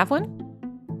already have one?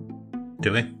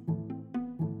 Do we?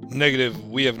 Negative.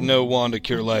 We have no wand to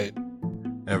cure light.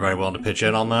 Everybody willing to pitch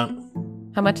in on that?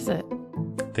 How much is it?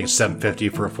 I think it's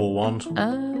 $7.50 for a full wand.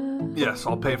 Yes,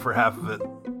 I'll pay for half of it.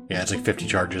 Yeah, it's 50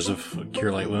 charges of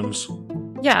cure light wounds.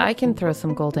 Yeah, I can throw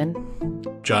some gold in.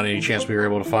 John, any chance we were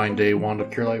able to find a wand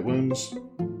of cure light wounds?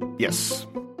 Yes.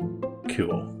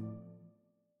 Cool.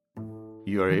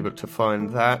 You are able to find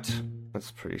that.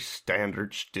 That's pretty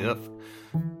standard stuff.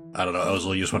 I don't know,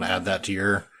 Ozil, you just want to add that to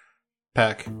your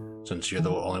pack? Since you're the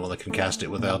only one that can cast it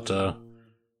without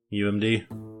UMD?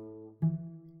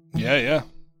 Yeah.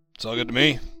 It's all good to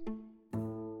me.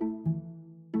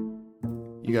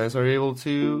 You guys are able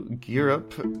to gear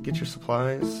up, get your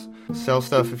supplies, sell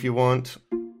stuff if you want.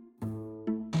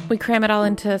 We cram it all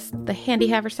into the handy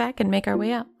haversack and make our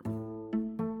way out.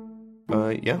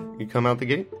 Yeah, you come out the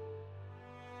gate.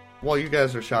 While you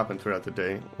guys are shopping throughout the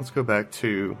day, let's go back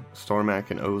to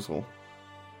Stormak and Ozel.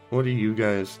 What are you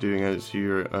guys doing as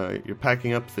you're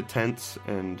packing up the tents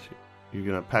and you're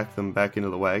gonna pack them back into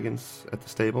the wagons at the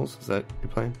stables? Is that your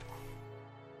plan?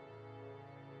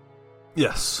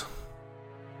 Yes.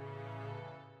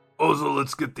 Ozel,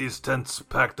 let's get these tents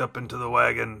packed up into the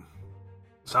wagon.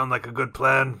 Sound like a good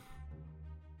plan?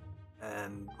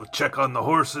 And we'll check on the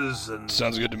horses and...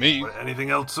 Sounds good to me. Anything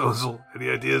else, Ozel? Any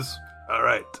ideas? All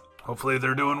right. Hopefully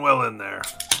they're doing well in there.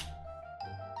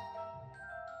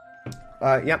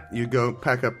 Yeah, you go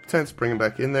pack up tents, bring them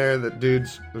back in there.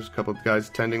 There's a couple of guys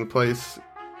tending the place.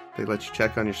 They let you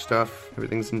check on your stuff.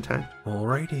 Everything's intact.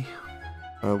 Alrighty.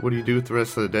 What do you do with the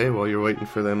rest of the day while you're waiting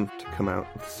for them to come out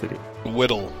of the city?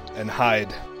 Whittle and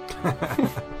hide.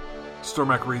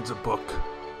 Stormak reads a book.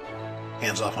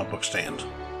 Hands off my book stand.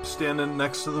 Standing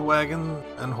next to the wagon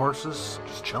and horses,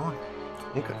 just chilling.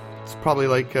 Okay. It's probably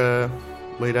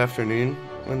late afternoon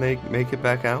when they make it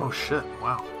back out. Oh shit,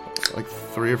 wow. It's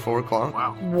 3 or 4 o'clock.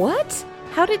 Wow. What?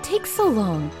 How'd it take so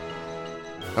long?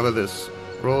 How about this?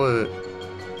 Roll a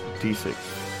d6.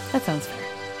 That sounds fair.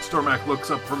 Stormak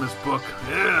looks up from his book.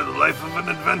 Yeah, the life of an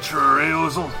adventurer, eh,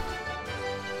 Ozel?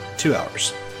 2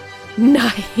 hours.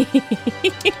 Nice.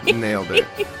 Nailed it.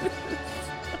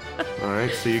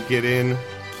 Alright, so you get in,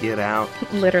 get out.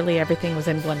 Literally everything was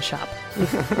in one shop.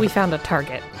 We found a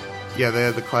Target. Yeah, they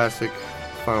had the classic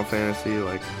Final Fantasy,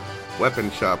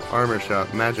 weapon shop, armor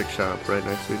shop, magic shop right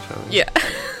next to each other. Yeah.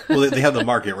 Well, they have the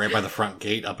market right by the front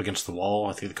gate up against the wall.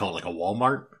 I think they call it a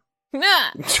Walmart.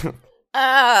 Son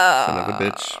of a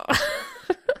bitch.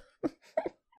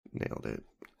 Nailed it.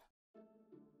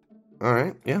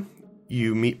 Alright, yeah.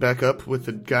 You meet back up with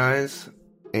the guys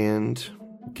and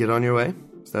get on your way.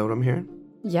 Is that what I'm hearing?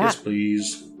 Yeah. Yes,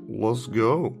 please. Let's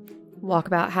go. Walk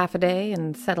about half a day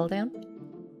and settle down.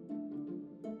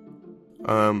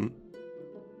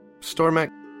 Stormak,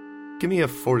 give me a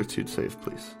fortitude save,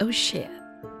 please. Oh shit.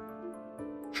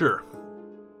 Sure.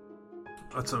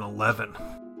 That's an 11.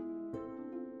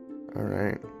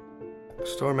 Alright.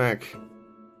 Stormak,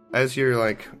 as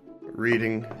you're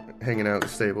reading, hanging out in the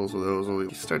stables with Ozel,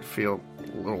 you start to feel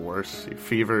a little worse. Your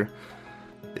fever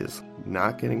is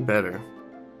not getting better.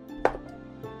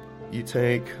 You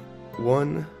take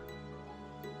 1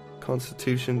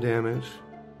 constitution damage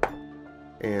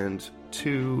and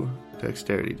 2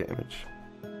 dexterity damage.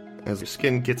 As your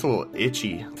skin gets a little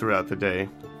itchy throughout the day,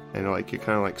 and like you're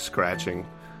kind of like scratching.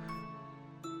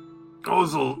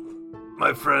 Ozel,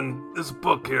 my friend, this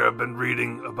book here I've been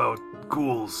reading about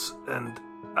ghouls, and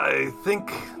I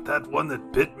think that one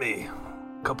that bit me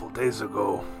a couple days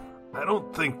ago, I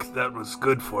don't think that was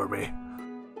good for me.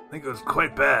 I think it was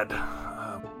quite bad.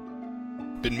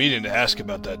 Been meaning to ask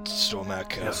about that,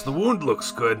 Stormak. Yes, the wound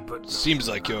looks good, but... Seems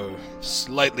like you're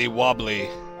slightly wobbly,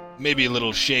 maybe a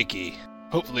little shaky.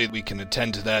 Hopefully we can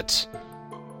attend to that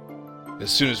as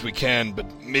soon as we can, but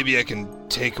maybe I can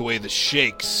take away the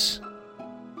shakes.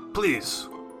 Please,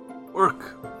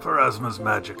 work Pharasma's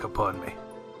magic upon me.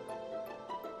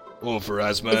 Oh,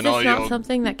 Pharasma Is and all this not your...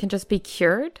 something that can just be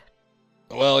cured?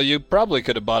 Well, you probably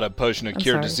could have bought a potion of I'm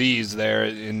cure sorry. disease there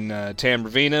in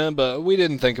Tamravina, but we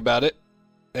didn't think about it.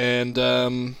 And,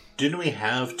 Didn't we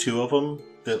have 2 of them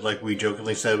that, like, we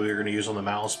jokingly said we were going to use on the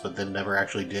mouse, but then never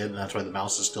actually did, and that's why the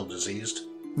mouse is still diseased?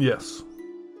 Yes.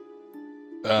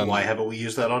 Why haven't we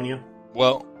used that on you?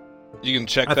 Well, you can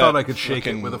check I that thought I could shake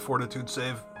it looking with a fortitude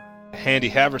save. handy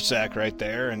haversack right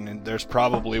there, and there's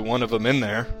probably one of them in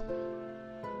there.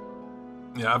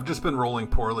 Yeah, I've just been rolling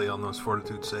poorly on those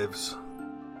fortitude saves.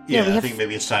 Yeah, Yeah, we I have- think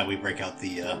maybe it's time we break out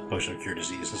the potion of cure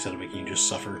disease instead of making you just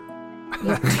suffer. We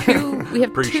have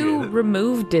Appreciate 2 it.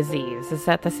 remove disease. Is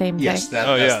that the same Yes, thing?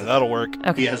 Oh that's yeah, that'll work.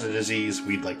 If he Okay. has a disease,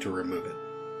 we'd like to remove it.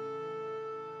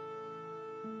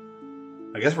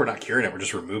 I guess we're not curing it, we're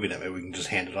just removing it. Maybe we can just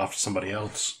hand it off to somebody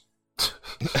else.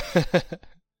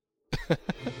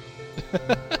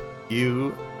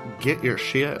 You get your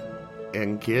shit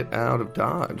and get out of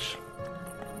Dodge.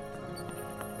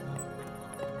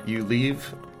 You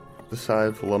leave the side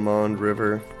of the Lamond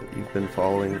River that you've been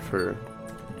following for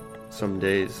some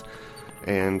days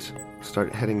and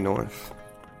start heading north.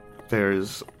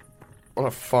 There's a lot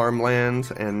of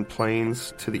farmlands and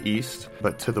plains to the east,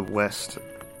 but to the west,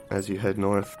 as you head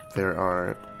north, there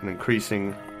are an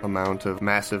increasing amount of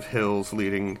massive hills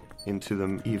leading into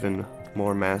the even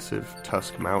more massive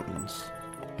Tusk Mountains.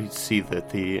 You see that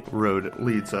the road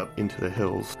leads up into the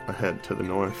hills ahead to the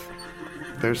north.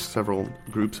 There's several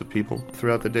groups of people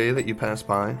throughout the day that you pass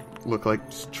by. Look like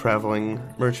traveling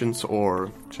merchants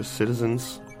or just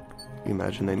citizens. You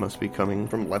imagine they must be coming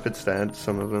from Lepidstad.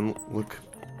 Some of them look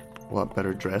a lot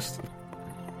better dressed.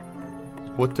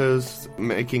 What does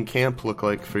making camp look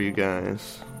like for you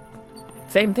guys?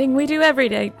 Same thing we do every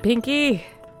day, Pinky.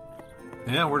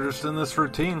 Yeah, we're just in this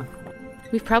routine.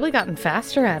 We've probably gotten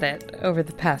faster at it over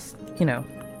the past,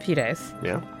 few days.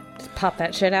 Yeah? Just pop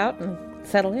that shit out and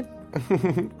settle in.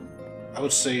 I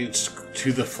would say it's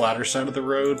to the flatter side of the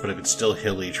road, but if it's still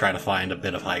hilly, try to find a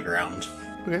bit of high ground.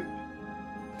 Okay.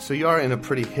 So you are in a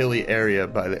pretty hilly area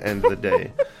by the end of the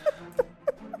day.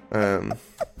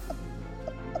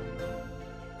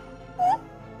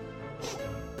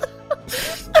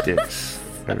 Dicks.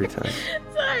 Every time.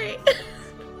 Sorry.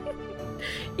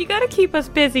 You gotta keep us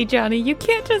busy, Johnny. You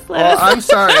can't just let Well, us... I'm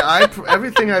sorry.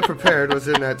 Everything I prepared was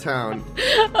in that town.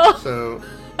 So,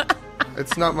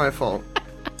 it's not my fault.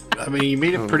 I mean, you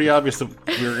made it pretty obvious that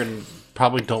we were going to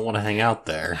probably don't want to hang out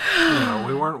there.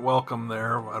 We weren't welcome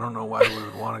there. I don't know why we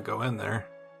would want to go in there.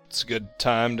 It's a good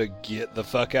time to get the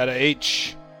fuck out of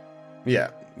H.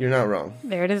 Yeah, you're not wrong.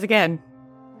 There it is again.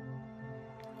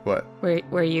 What?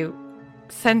 Where you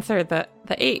censor the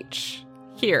H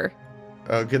here.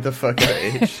 Oh, get the fuck out of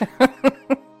H.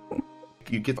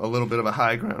 You get a little bit of a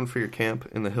high ground for your camp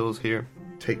in the hills here.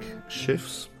 Take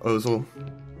shifts. Ozel,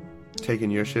 taking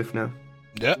your shift now.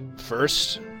 Yep,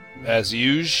 first, as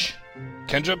usual.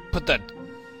 Kendra,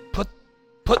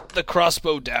 put the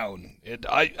crossbow down.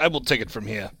 I will take it from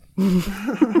here.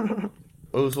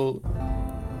 Ozel,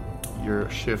 your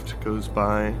shift goes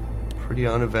by pretty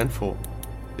uneventful.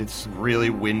 It's really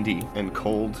windy and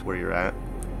cold where you're at.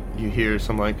 You hear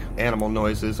some animal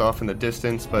noises off in the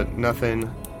distance, but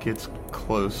nothing gets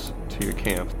close to your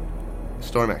camp.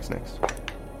 Stormax next.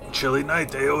 Chilly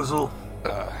night, Ozel.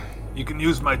 You can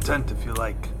use my tent if you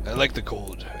like. I like the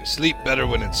cold. I sleep better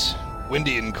when it's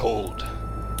windy and cold.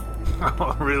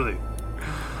 Oh, really?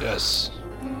 Yes.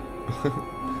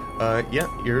 Yeah,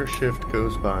 your shift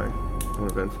goes by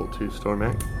uneventful too,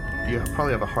 Stormac. You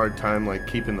probably have a hard time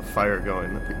keeping the fire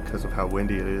going because of how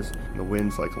windy it is. The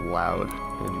wind's loud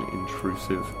and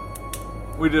intrusive.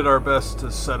 We did our best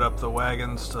to set up the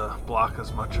wagons to block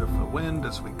as much of the wind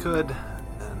as we could,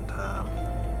 and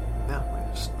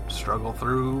we just struggle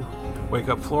through. Wake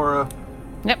up Flora.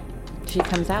 Yep. She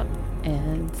comes out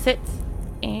and sits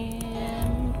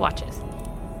and watches.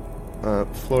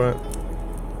 Flora,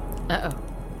 Uh-oh.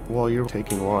 while you're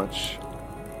taking watch,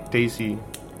 Daisy,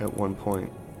 at one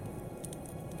point,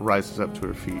 rises up to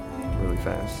her feet really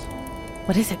fast.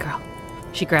 What is it, girl?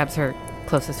 She grabs her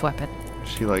closest weapon.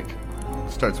 She,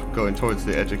 starts going towards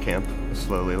the edge of camp,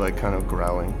 slowly, kind of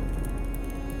growling.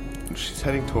 She's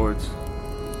heading towards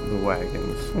the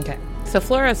wagons. Okay. So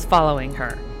Flora's following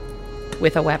her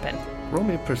with a weapon. Roll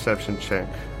me a perception check.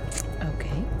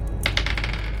 Okay.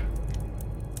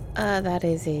 That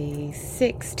is a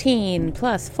 16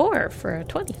 plus 4 for a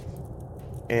 20.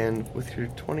 And with your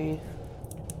 20,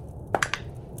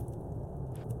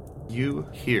 you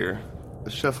hear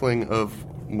the shuffling of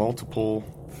multiple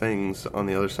things on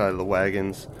the other side of the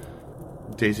wagons.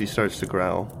 Daisy starts to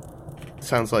growl.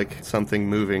 Sounds like something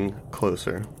moving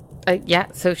closer. Yeah,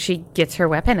 so she gets her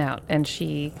weapon out, and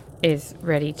she is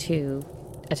ready to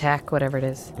attack whatever it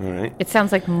is. All right. It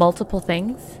sounds like multiple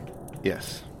things.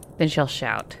 Yes. Then she'll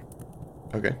shout.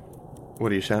 Okay. What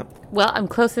do you shout? Well, I'm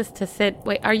closest to Sid.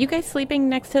 Wait, are you guys sleeping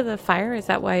next to the fire? Is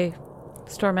that why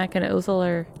Stormak and Ozel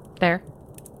are there?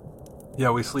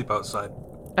 Yeah, we sleep outside.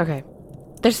 Okay.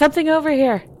 There's something over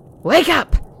here. Wake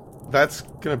up! That's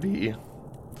gonna be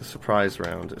the surprise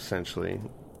round, essentially.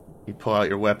 You pull out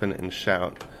your weapon and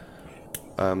shout.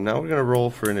 Now we're gonna roll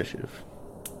for initiative.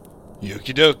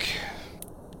 Yoki doke.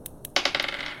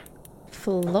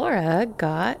 Flora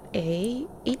got a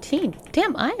 18.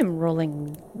 Damn, I am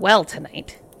rolling well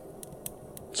tonight.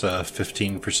 It's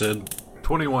 15%.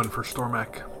 21 for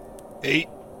Stormak. 8.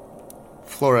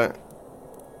 Flora,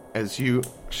 as you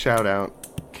shout out,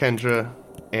 Kendra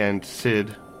and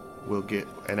Sid will get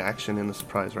an action in the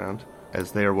surprise round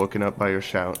as they are woken up by your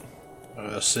shout.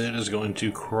 Sid is going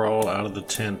to crawl out of the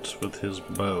tent with his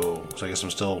bow. So I guess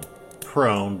I'm still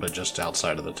prone, but just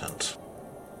outside of the tent.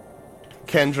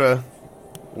 Kendra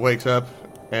wakes up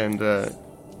and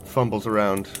fumbles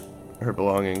around her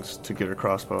belongings to get her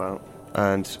crossbow out.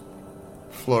 And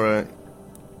Flora,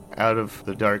 out of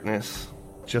the darkness,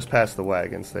 just past the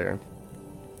wagons there,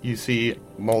 you see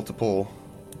multiple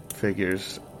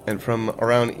figures. And from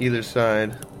around either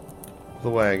side of the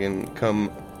wagon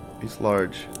come these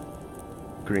large,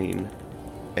 green,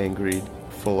 angry,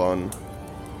 full-on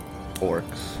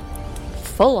orcs.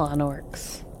 Full-on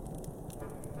orcs.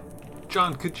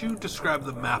 John, could you describe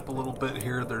the map a little bit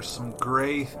here? There's some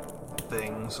gray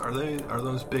things. Are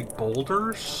those big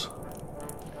boulders?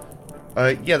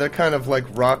 Yeah, they're kind of like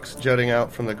rocks jutting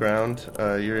out from the ground.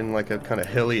 You're in a kind of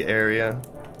hilly area.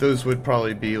 Those would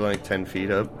probably be 10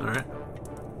 feet up. All right.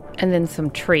 And then some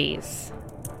trees.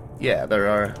 Yeah, there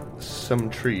are some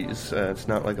trees. It's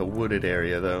not like a wooded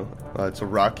area, though. It's a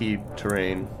rocky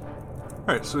terrain.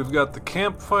 All right, so we've got the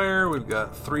campfire. We've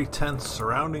got 3 tents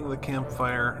surrounding the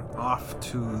campfire. Off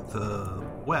to the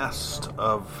west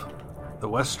of the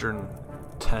western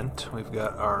tent, we've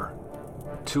got our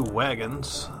 2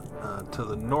 wagons. To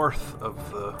the north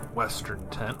of the western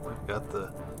tent, we've got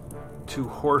the 2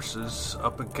 horses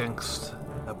up against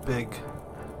a big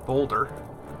boulder.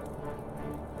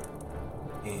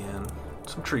 And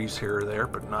some trees here or there,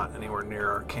 but not anywhere near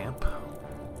our camp.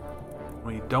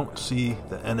 We don't see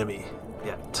the enemy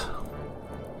yet.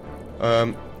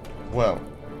 Well.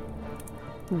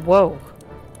 Whoa.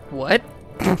 What?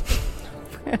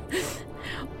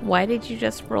 Why did you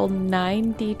just roll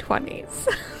 9 d20s?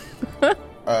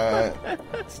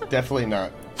 Definitely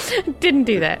not. Didn't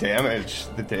do that.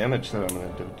 The damage that I'm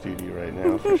going to do to you right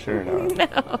now, for sure not.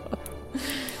 No.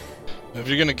 If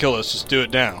you're gonna kill us, just do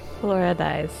it now. Flora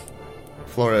dies.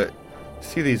 Flora,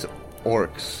 see these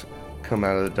orcs come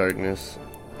out of the darkness,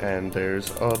 and there's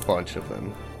a bunch of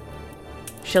them.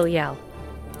 She'll yell.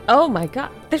 Oh my god,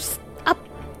 there's a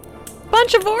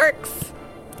bunch of orcs!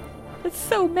 That's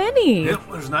so many! Yep,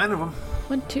 there's 9 of them.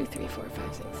 1, 2, 3, 4,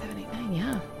 5, 6, 7, 8, 9,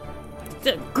 yeah. It's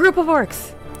a group of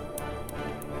orcs.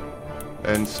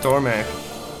 And Stormak,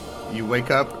 you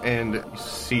wake up and you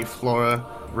see Flora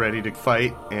ready to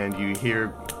fight, and you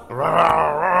hear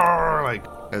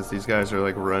as these guys are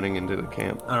running into the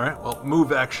camp. All right, well,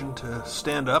 move action to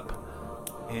stand up,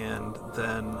 and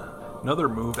then another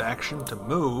move action to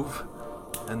move,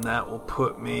 and that will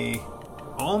put me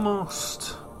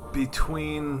almost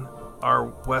between our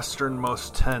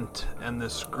westernmost tent and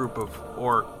this group of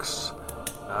orcs,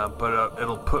 but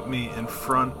it'll put me in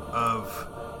front of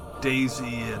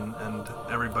Daisy and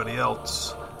everybody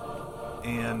else.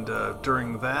 And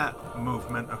during that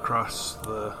movement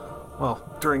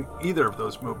during either of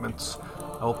those movements,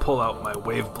 I'll pull out my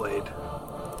wave blade.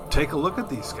 Take a look at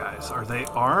these guys. Are they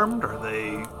armed? Are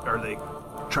they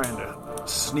trying to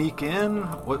sneak in?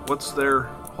 What's their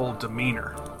whole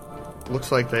demeanor?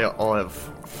 Looks like they all have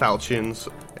falchions,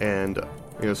 and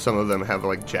some of them have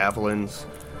javelins.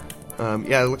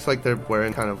 Yeah, it looks like they're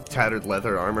wearing kind of tattered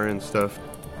leather armor and stuff.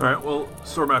 Alright, well,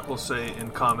 Sormak will say in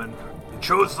common, "You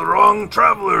chose the wrong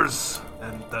travelers!"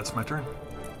 And that's my turn.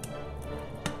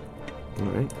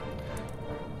 Alright.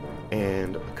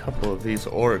 And a couple of these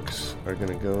orcs are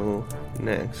gonna go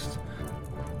next.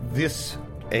 This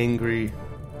angry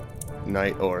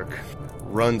night orc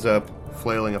runs up,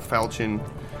 flailing a falchion.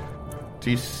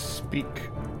 Do you speak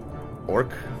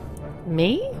orc?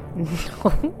 Me?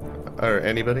 No. Or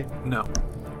anybody? No.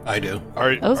 I do.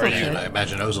 Ozil And should. I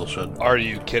imagine Ozil should. Are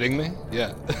you kidding me?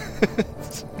 Yeah.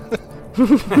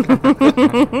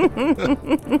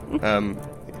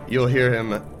 You'll hear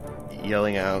him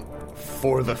yelling out,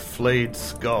 "For the flayed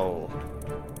skull!"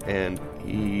 And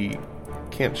he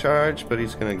can't charge, but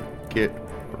he's gonna get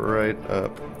right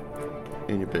up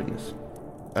in your business.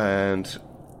 And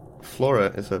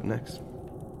Flora is up next.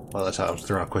 Well, that's how I was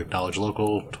throwing a quick knowledge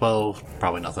local. 12.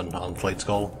 Probably nothing on Flayed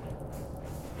Skull.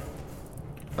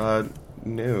 No,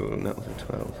 not with a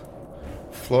 12.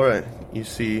 Flora, you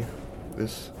see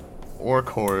this orc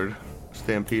horde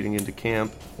stampeding into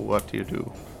camp. What do you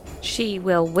do? She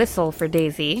will whistle for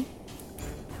Daisy,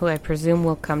 who I presume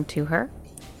will come to her.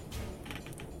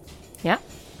 Yeah?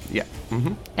 Yeah.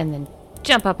 Mm-hmm. And then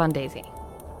jump up on Daisy.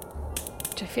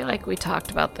 Which I feel like we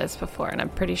talked about this before, and I'm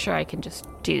pretty sure I can just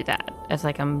do that as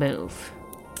like a move.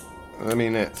 I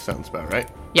mean, it sounds about right.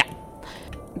 Yeah.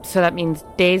 So that means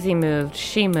Daisy moved,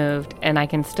 she moved, and I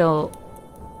can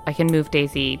move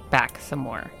Daisy back some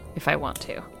more if I want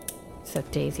to. So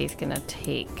Daisy's gonna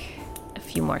take a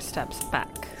few more steps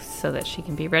back so that she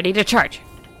can be ready to charge.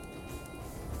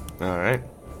 Alright.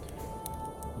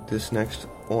 This next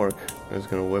orc is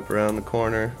going to whip around the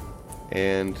corner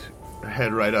and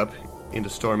head right up into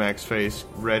Stormak's face,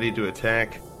 ready to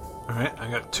attack. Alright,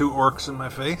 I got 2 orcs in my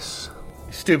face.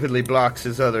 He stupidly blocks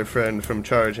his other friend from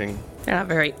charging. They're not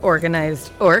very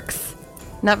organized orcs.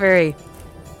 Not very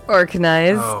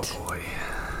organized. Oh boy.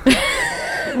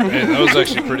 Man, that was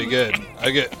actually pretty good.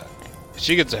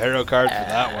 She gets a hero card for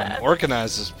that one.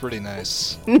 Organized is pretty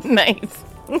nice. Nice.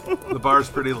 The bar's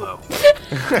pretty low.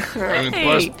 I mean, the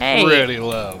bar's pretty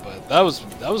low, but that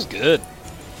was good.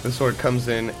 This orc comes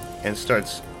in and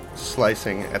starts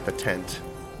slicing at the tent.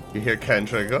 You hear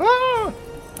Kendra go, "Ah!"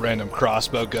 Random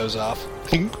crossbow goes off.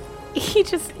 He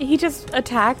just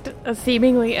attacked a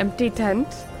seemingly empty tent.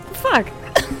 Fuck.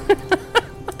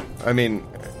 I mean,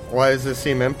 why does this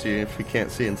seem empty if you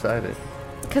can't see inside it?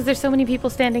 Because there's so many people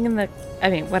standing in the... I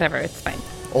mean, whatever, it's fine.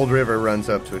 Old River runs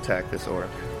up to attack this orc.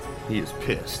 He is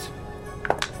pissed.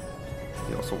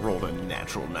 He also rolled a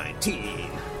natural 19.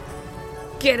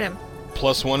 Get him.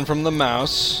 +1 from the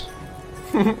mouse.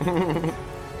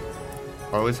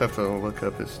 Always have to look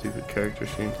up his stupid character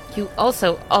sheet. You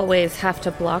also always have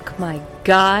to block my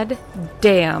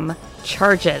goddamn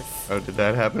charges. Oh, did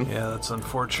that happen? Yeah, that's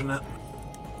unfortunate.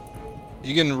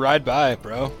 You can ride by,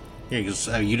 bro. Yeah, because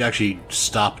you'd actually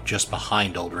stop just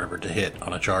behind Old River to hit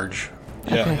on a charge.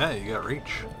 Yeah. Okay. Yeah, you got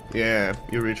reach. Yeah,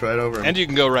 you reach right over him. And you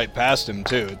can go right past him,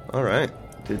 too. Alright,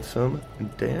 did some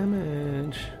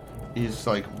damage. He's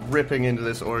like ripping into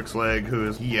this orc's leg, who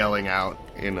is yelling out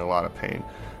in a lot of pain.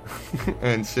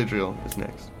 And Sidriel is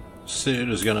next. Sid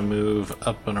is going to move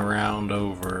up and around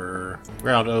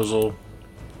around Ozil,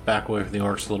 back away from the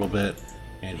orcs a little bit,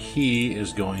 and he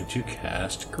is going to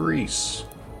cast Grease.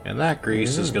 And that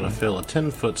grease is going to fill a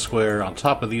 10-foot square on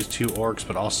top of these 2 orcs,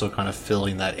 but also kind of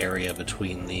filling that area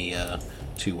between the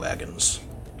 2 wagons.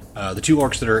 The 2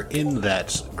 orcs that are in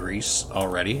that grease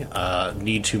already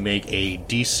need to make a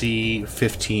DC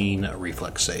 15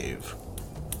 reflex save.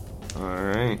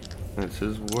 Alright, that's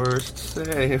his worst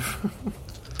save.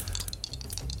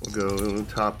 We'll go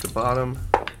top to bottom.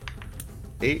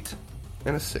 8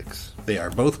 and a 6. They are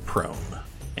both prone,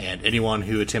 and anyone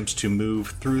who attempts to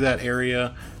move through that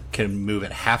area can move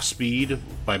at half speed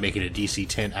by making a DC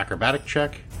 10 acrobatic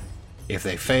check. If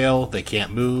they fail, they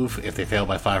can't move. If they fail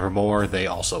by 5 or more, they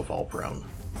also fall prone.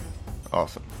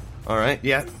 Awesome. Alright,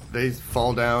 yeah, they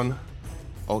fall down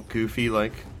all goofy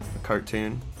like a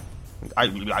cartoon.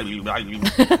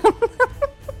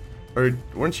 Or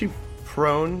weren't you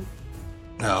prone?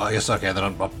 Oh, I guess, okay,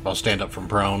 then I'll stand up from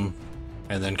prone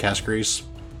and then cast Grease.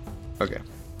 Okay,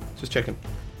 just checking.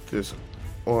 This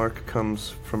orc comes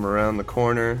from around the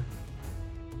corner.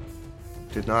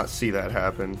 Did not see that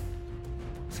happen.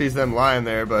 Sees them lying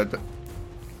there, but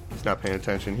he's not paying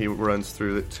attention. He runs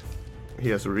through it. He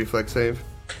has a reflex save.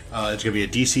 It's going to be a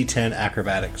DC 10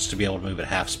 acrobatics to be able to move at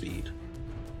half speed.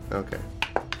 Okay.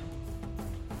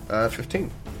 15.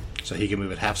 So he can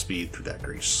move at half speed through that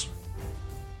grease.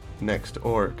 Next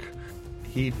orc.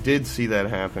 He did see that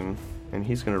happen, and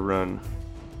he's going to run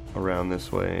around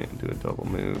this way and do a double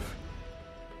move.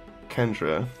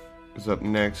 Kendra, is up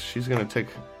next. She's going to take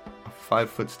a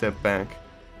 5-foot step back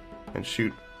and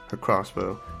shoot her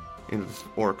crossbow into this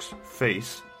orc's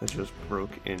face that just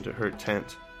broke into her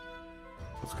tent.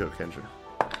 Let's go, Kendra.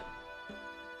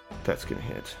 That's going to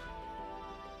hit.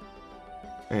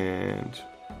 And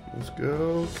let's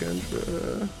go,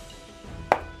 Kendra.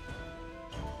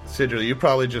 Sidra, you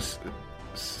probably just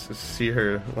see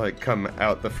her like come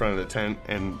out the front of the tent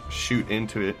and shoot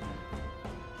into it.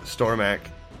 Stormak,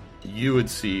 you would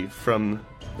see from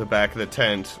the back of the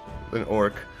tent an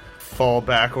orc fall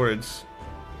backwards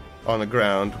on the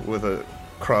ground with a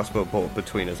crossbow bolt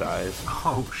between his eyes.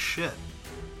 Oh, shit.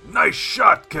 Nice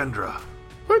shot, Kendra.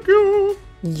 Thank you.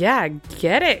 Yeah,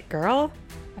 get it, girl.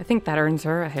 I think that earns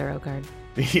her a hero card.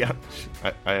 Yeah,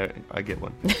 I get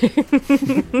one.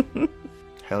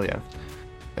 Hell yeah.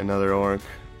 Another orc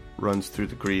runs through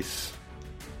the grease,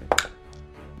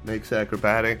 makes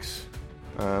acrobatics,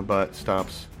 but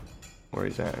stops where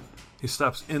he's at. He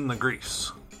stops in the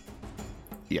grease.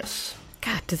 Yes.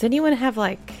 God, does anyone have,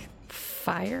 like,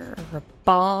 fire or a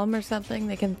bomb or something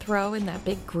they can throw in that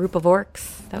big group of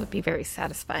orcs? That would be very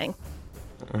satisfying.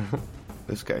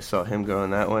 This guy saw him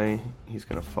going that way. He's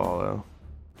going to follow.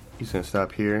 He's going to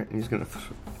stop here, and he's going to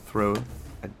throw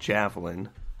a javelin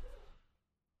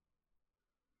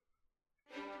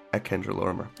at Kendra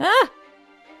Lorimer. Ah!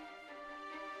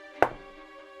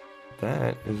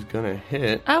 That is going to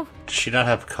hit. Oh. Does she not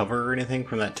have cover or anything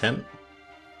from that tent?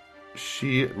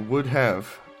 She would have,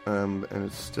 and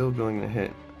it's still going to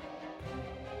hit.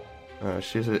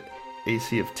 She has an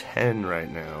AC of 10 right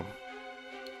now.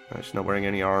 She's not wearing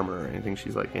any armor or anything.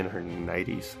 She's like in her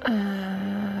 90s.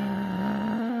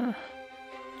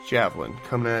 Javelin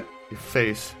coming at your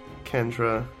face.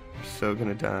 Kendra, you're so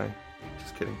gonna die.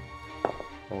 Just kidding.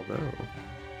 Although...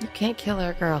 You can't kill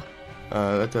her, girl.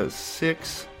 that does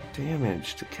 6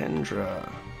 damage to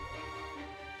Kendra.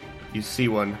 You see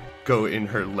one go in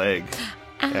her leg.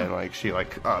 And like she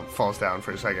falls down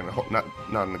for a second. Not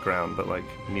on the ground, but like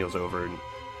kneels over and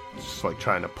just like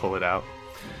trying to pull it out.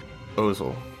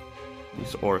 Ozel.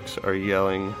 These orcs are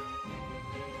yelling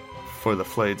for the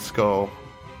flayed skull,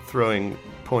 throwing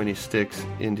pointy sticks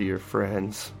into your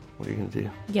friends. What are you going to do?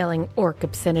 Yelling orc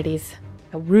obscenities.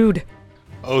 How rude.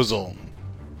 Ozel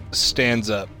stands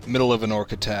up, middle of an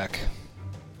orc attack,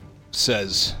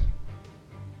 says,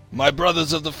 "My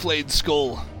brothers of the flayed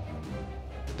skull,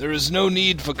 there is no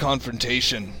need for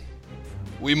confrontation.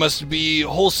 We must be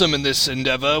wholesome in this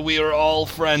endeavor. We are all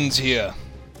friends here.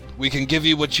 We can give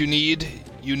you what you need.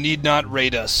 You need not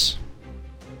raid us.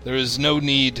 There is no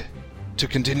need to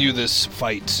continue this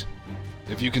fight.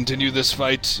 If you continue this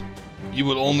fight, you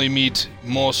will only meet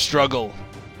more struggle.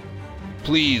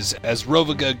 Please, as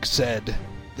Rovagug said,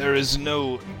 there is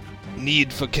no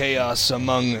need for chaos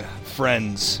among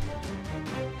friends.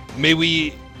 May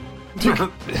we..." Sounds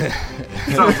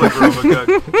like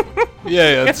Rovagug.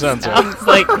 Yeah, it sounds right. Sounds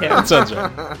like him. It sounds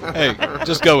right. Hey,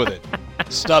 just go with it.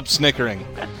 Stop snickering.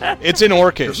 It's in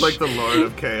Orcish. It's like the Lord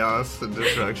of Chaos and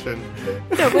Destruction.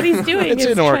 So what he's doing It's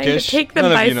is in trying to Orcish. take them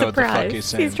None of by you know what the fuck surprise. he's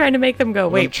saying. He's trying to make them go,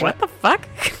 wait, I'm what the fuck?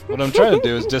 What I'm trying to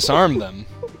do is disarm them.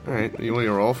 Alright, you want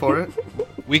to roll for it?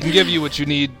 We can give you what you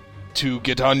need to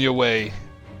get on your way,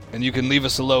 and you can leave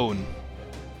us alone.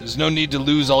 There's no need to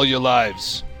lose all your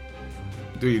lives.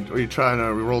 Are you trying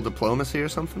to roll diplomacy or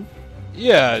something?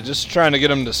 Yeah, just trying to get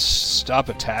them to stop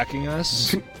attacking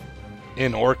us.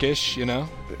 In Orcish, you know?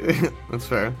 That's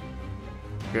fair.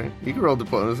 Okay, you can roll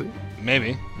diplomacy.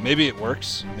 Maybe. Maybe it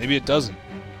works. Maybe it doesn't.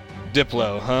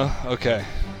 Diplo, huh? Okay.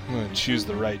 I'm gonna choose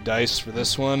the right dice for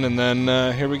this one, and then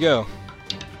here we go.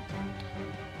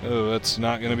 Oh, that's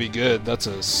not gonna be good. That's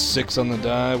a 6 on the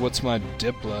die. What's my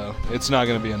Diplo? It's not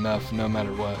gonna be enough, no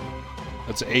matter what.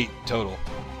 That's 8 total.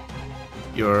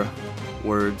 Your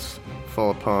words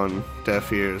fall upon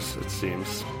deaf ears, it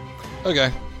seems, Okay.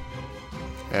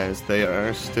 as they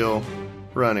are still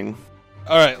running.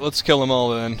 Alright, let's kill them all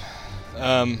then.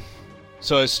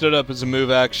 So I stood up as a move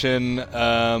action.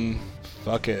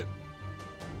 Fuck it.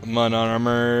 I'm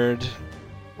unarmored.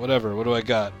 Whatever, what do I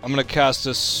got? I'm gonna cast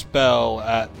a spell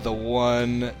at the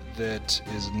one that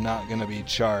is not gonna be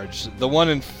charged. The one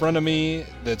in front of me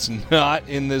that's not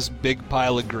in this big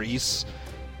pile of grease.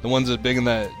 The ones that doing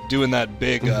that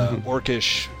big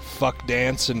orcish fuck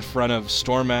dance in front of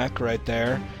Stormak right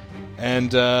there.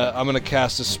 And I'm gonna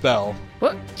cast a spell.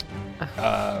 What?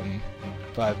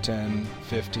 5, 10,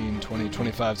 15, 20,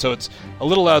 25. So it's a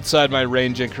little outside my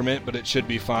range increment, but it should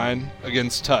be fine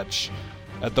against touch.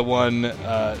 At the one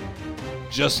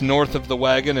just north of the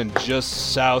wagon and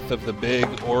just south of the big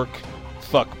orc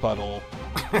fuck puddle.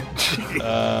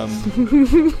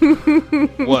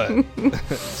 What?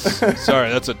 Sorry,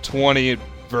 that's a 20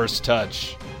 versus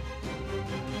touch.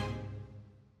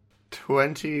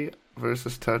 20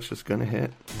 versus touch is gonna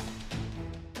hit.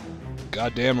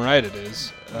 Goddamn right it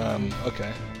is.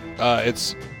 Okay.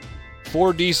 It's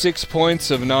 4d6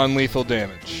 points of non-lethal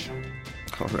damage.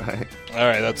 Alright.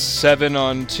 Alright, that's 7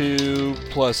 on 2,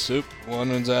 plus, one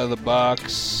one's out of the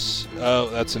box. Oh,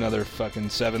 that's another fucking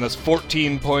 7. That's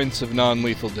 14 points of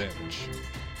non-lethal damage.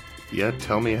 Yeah,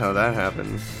 tell me how that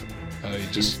happens.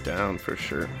 He's down for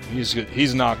sure.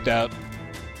 He's knocked out.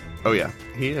 Oh yeah,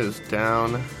 he is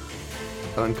down,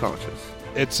 unconscious.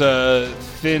 It's a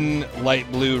thin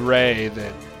light blue ray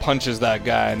that punches that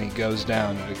guy and he goes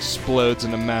down. It explodes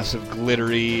in a massive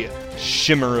glittery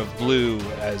shimmer of blue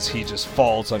as he just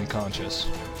falls unconscious.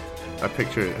 I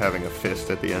picture it having a fist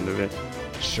at the end of it.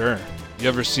 Sure. You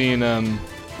ever seen,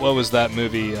 what was that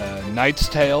movie, Knight's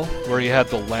Tale, where he had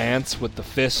the lance with the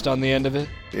fist on the end of it?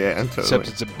 Yeah, totally. Except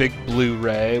it's a big blue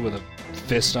ray with a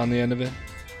fist on the end of it.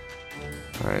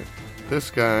 Alright, this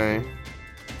guy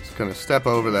is gonna step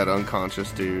over that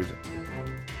unconscious dude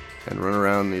and run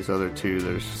around these other two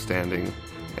that are standing,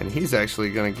 and he's actually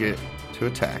gonna get to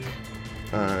attack.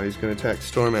 He's gonna attack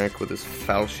Stormak with his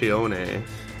Falchione.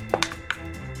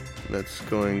 That's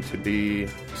going to be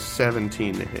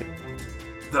 17 to hit.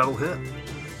 That'll hit.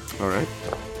 Alright.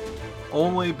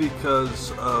 Only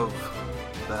because of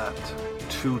that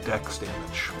 2 dex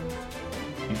damage.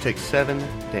 You take 7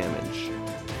 damage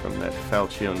from that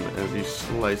falchion as he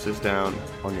slices down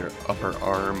on your upper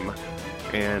arm.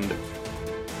 And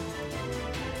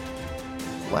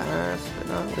last but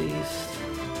not least,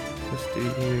 this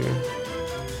dude here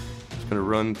is going to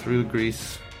run through the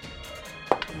grease.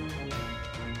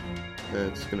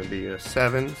 That's going to be a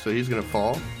 7, so he's going to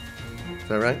fall. Is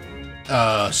that right?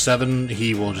 7,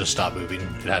 he will just stop moving.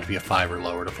 It had to be a 5 or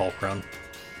lower to fall prone.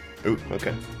 Ooh,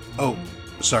 okay. Oh,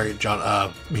 sorry,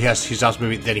 John. He stops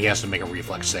moving, then he has to make a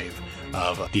reflex save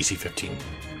of DC 15.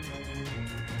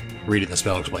 Reading the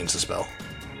spell explains the spell.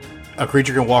 A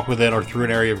creature can walk within or through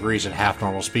an area of grease at half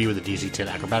normal speed with a DC 10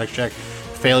 acrobatics check.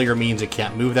 Failure means it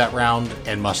can't move that round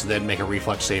and must then make a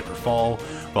reflex save for fall,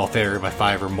 while failure by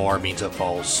 5 or more means it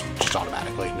falls just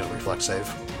automatically, no reflex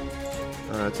save.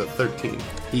 It's a 13.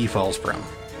 He falls prone.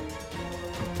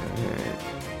 Alright.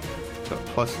 So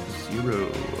plus 0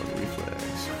 on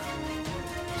reflex.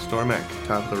 Stormak,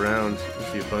 top of the round. You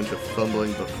see a bunch of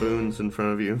fumbling buffoons in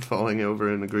front of you falling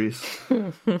over in the grease.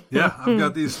 Yeah, I've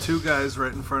got these 2 guys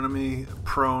right in front of me,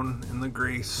 prone in the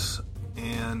grease,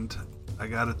 and I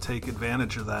gotta take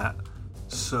advantage of that.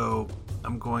 So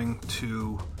I'm going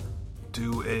to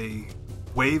do a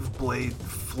Wave Blade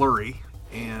Flurry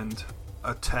and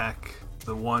attack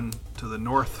the one to the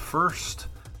north first,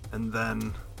 and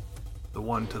then the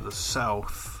one to the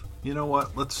south. You know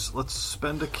what? Let's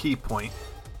spend a key point.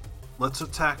 Let's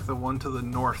attack the one to the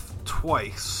north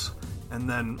twice, and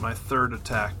then my third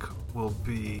attack will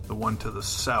be the one to the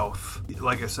south.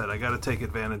 Like I said, I got to take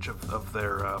advantage of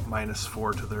their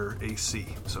 -4 to their AC.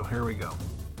 So here we go.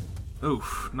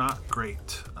 Oof, not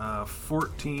great.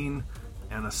 14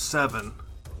 and a 7.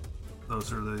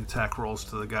 Those are the attack rolls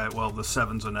to the guy. Well, the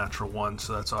 7's a natural 1,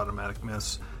 so that's automatic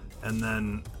miss. And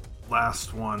then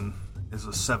last one is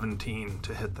a 17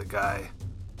 to hit the guy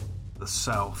the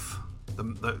south.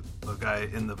 The guy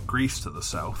in the grease to the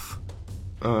south.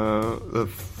 The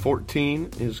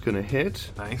 14 is going to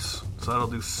hit. Nice. So that'll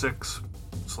do 6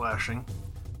 slashing.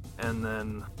 And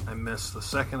then I miss the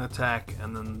second attack,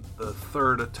 and then the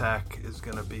third attack is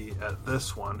going to be at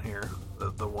this one here,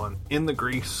 the one in the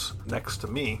grease next to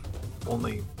me.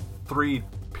 Only 3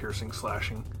 piercing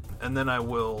slashing. And then I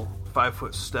will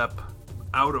 5-foot step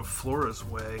out of Flora's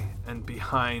way and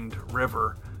behind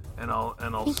River, and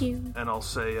I'll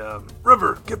say,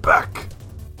 River, get back!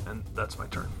 And that's my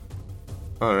turn.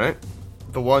 Alright.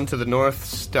 The one to the north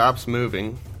stops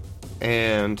moving,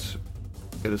 and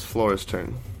it is Flora's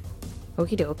turn.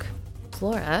 Okie doke.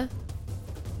 Flora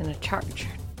is gonna charge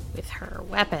with her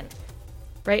weapon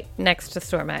right next to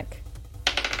Stormak.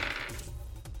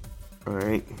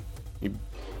 Alright. You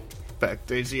back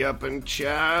Daisy up and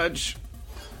charge.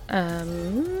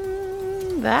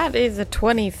 That is a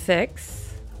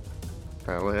 26.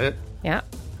 That'll hit. Yeah.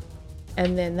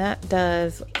 And then that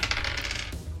does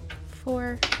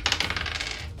 4,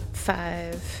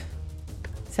 5,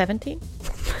 17.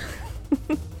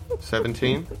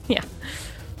 17? Yeah.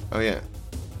 Oh, yeah.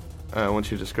 Why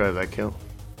don't you describe that kill?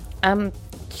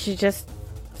 She just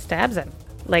stabs him.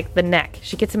 Like the neck.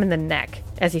 She gets him in the neck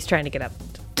as he's trying to get up.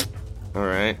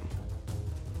 Alright.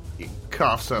 He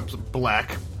coughs up some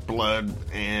black blood,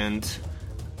 and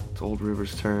it's Old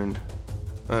River's turn.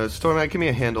 Stormak, give me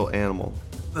a handle animal.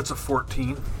 That's a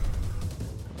 14.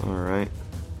 Alright.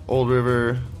 Old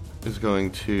River is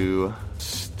going to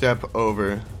step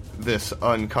over this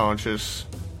unconscious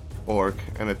orc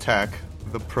and attack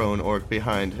the prone orc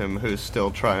behind him who's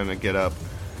still trying to get up.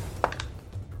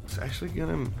 It's actually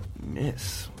gonna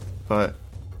miss, but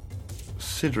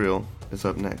Sidriel is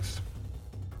up next.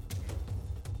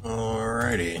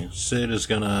 Alrighty, Sid is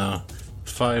gonna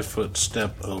 5-foot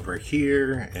step over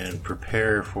here and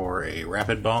prepare for a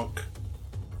rapid bonk.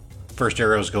 First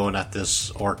arrow's going at this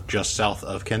orc just south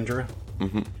of Kendra.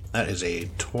 Mm-hmm. That is a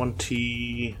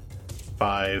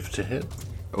 25 to hit.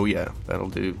 Oh yeah, that'll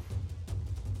do.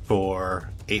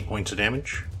 For 8 points of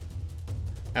damage.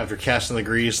 After casting the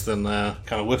grease, then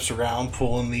kind of whips around,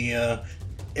 pulling the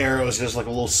arrows, does like a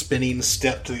little spinning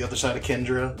step to the other side of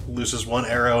Kendra, looses one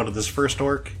arrow into this first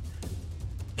orc,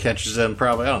 catches them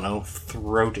probably, I don't know,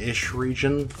 throat-ish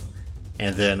region,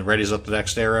 and then readies up the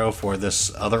next arrow for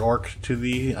this other orc to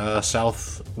the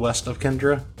southwest of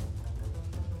Kendra.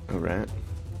 Alright.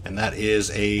 And that is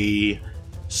a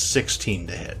 16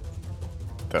 to hit.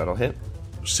 That'll hit.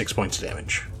 6 points of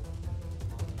damage.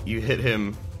 You hit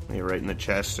him right in the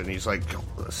chest, and he's like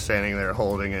standing there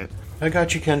holding it. I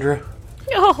got you, Kendra.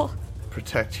 Oh,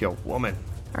 Protect your woman.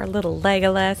 our little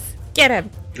Legolas. Get him.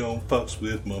 Don't fuss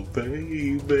with my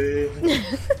baby.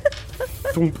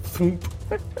 Thump, thump.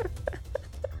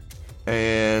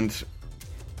 And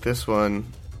this one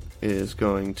is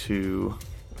going to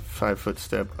 5-foot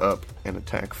step up and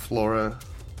attack Flora.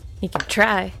 You can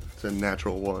try. It's a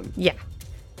natural 1. Yeah.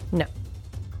 No.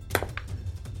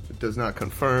 It does not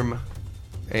confirm.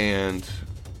 And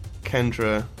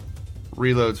Kendra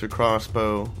reloads her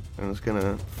crossbow and is going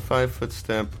to 5-foot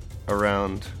step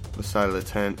around the side of the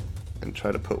tent and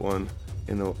try to put one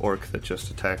in the orc that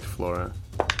just attacked Flora.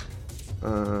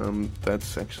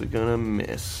 That's actually gonna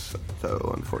miss,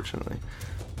 though, unfortunately.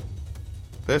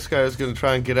 This guy is gonna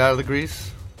try and get out of the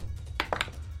grease.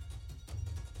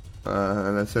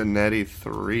 That's a natty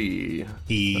 3.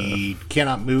 He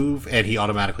cannot move, and he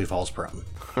automatically falls prone.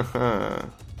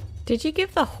 Did you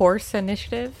give the horse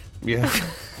initiative? Yeah.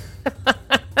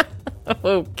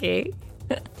 Okay.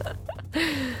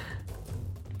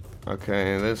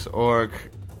 Okay, this orc,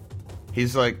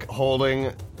 he's like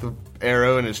holding the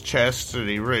arrow in his chest, and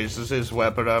he raises his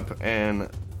weapon up and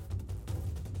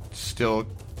still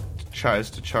tries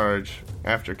to charge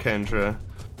after Kendra.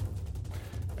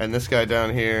 And this guy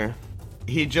down here,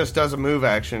 he just does a move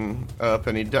action up,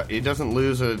 and he doesn't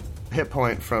lose a hit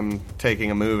point from taking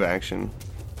a move action.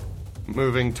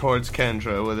 Moving towards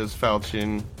Kendra with his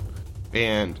falchion,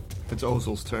 and it's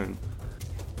Ozil's turn.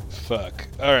 Fuck.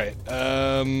 Alright.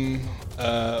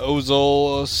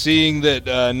 Ozil, seeing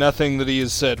that nothing that he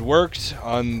has said worked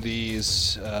on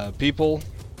these people,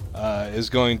 is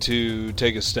going to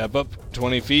take a step up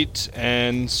 20 feet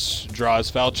and draw his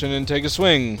falchion and take a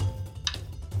swing.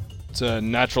 It's a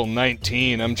natural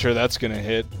 19. I'm sure that's going to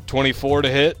hit. 24 to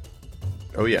hit.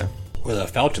 Oh, yeah. With a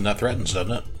falchion, that threatens,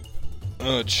 doesn't it?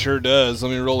 Oh, it sure does. Let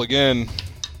me roll again.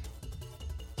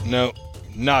 No,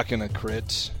 not going to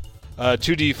crit.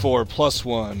 2d4 plus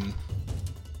 1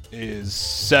 is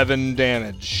 7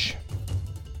 damage.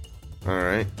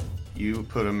 Alright. You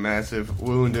put a massive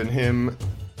wound in him,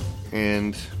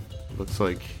 and looks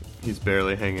like he's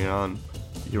barely hanging on.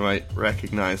 You might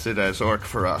recognize it as orc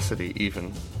ferocity,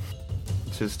 even.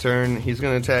 It's his turn. He's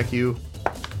going to attack you.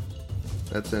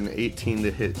 That's an 18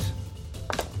 to hit.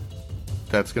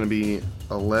 That's going to be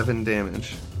 11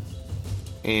 damage.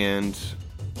 And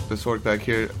this orc back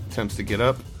here attempts to get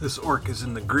up. This orc is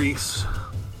in the grease.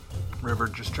 River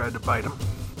just tried to bite him.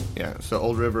 Yeah, so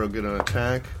Old River will get an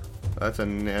attack. That's a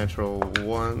natural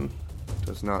 1.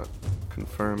 Does not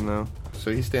confirm, though.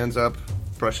 So he stands up,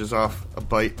 brushes off a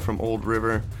bite from Old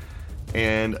River,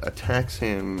 and attacks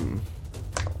him.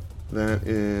 That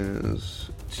is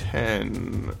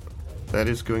 10. That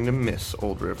is going to miss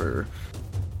Old River.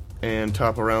 And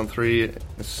top of round 3 is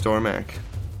Stormak.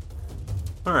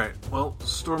 Alright, well,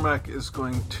 Stormak is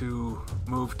going to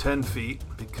move 10 feet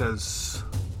because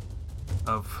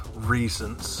of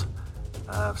reasons.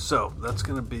 So that's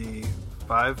going to be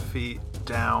 5 feet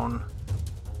down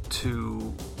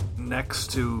to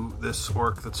next to this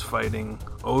orc that's fighting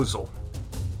Ozil.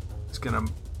 He's going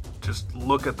to just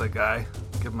look at the guy,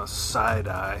 give him a side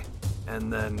eye,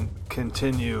 and then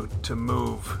continue to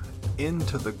move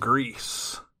into the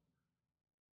grease,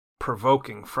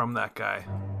 provoking from that guy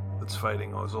that's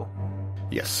fighting Ozil.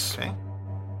 Yes. Okay.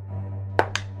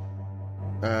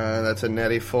 That's a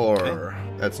natty 4. Okay.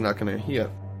 That's not going to hit.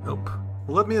 Nope.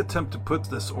 Well, let me attempt to put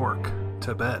this orc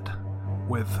to bed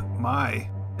with my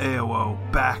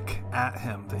AOO back at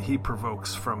him that he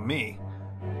provokes from me.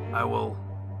 I will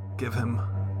give him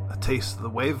a taste of the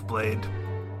wave blade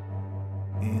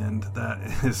And that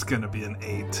is going to be an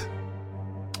 8.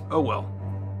 Oh well.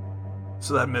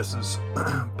 So that misses.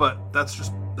 But that's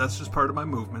just part of my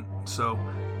movement. So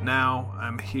now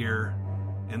I'm here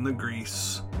in the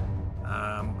grease,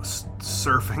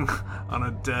 surfing on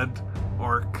a dead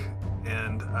orc,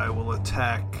 and I will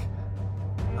attack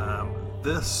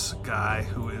this guy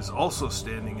who is also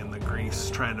standing in the grease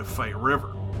trying to fight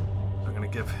River. I'm going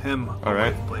to give him a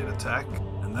Wraith Blade attack,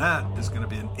 and that is going to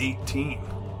be an 18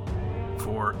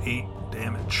 for 8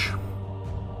 damage.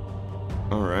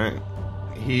 All right.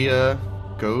 He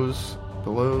goes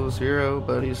below 0,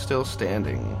 but he's still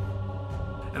standing.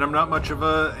 And I'm not much of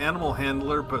an animal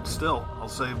handler, but still, I'll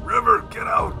say, River, get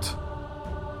out!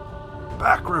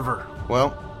 Back, River!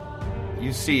 Well,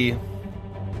 you see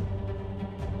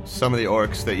some of the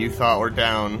orcs that you thought were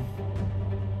down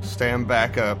stand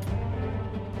back up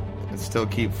and still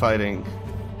keep fighting.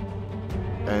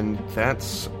 And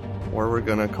that's where we're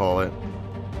gonna call it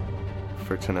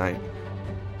for tonight.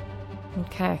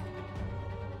 Okay.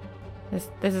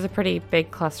 This is a pretty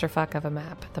big clusterfuck of a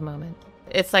map at the moment.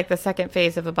 It's like the second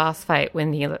phase of a boss fight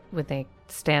when they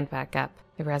stand back up.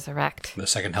 They resurrect. The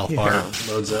second health bar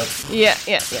loads up. Yeah.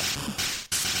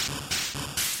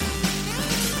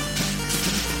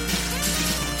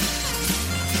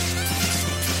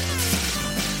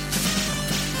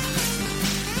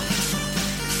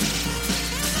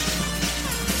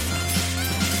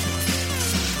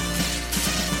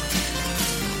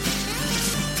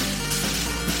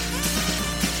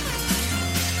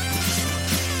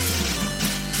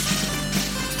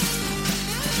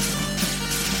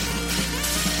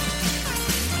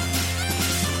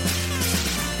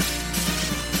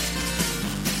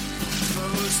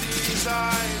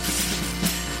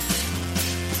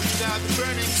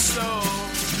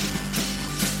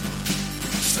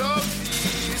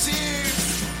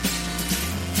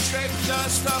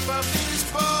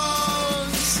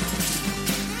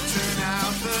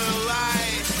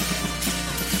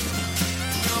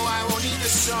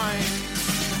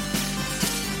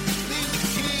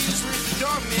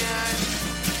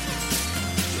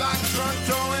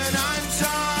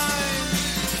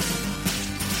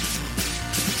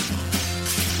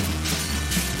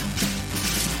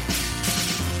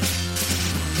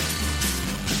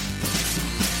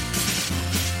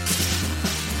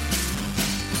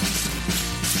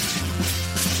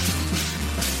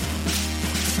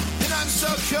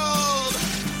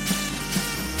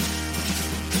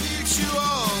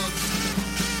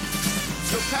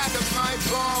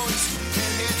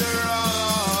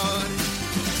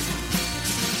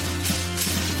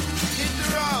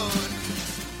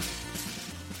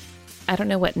 I don't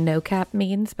know what no cap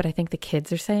means, but I think the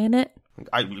kids are saying it.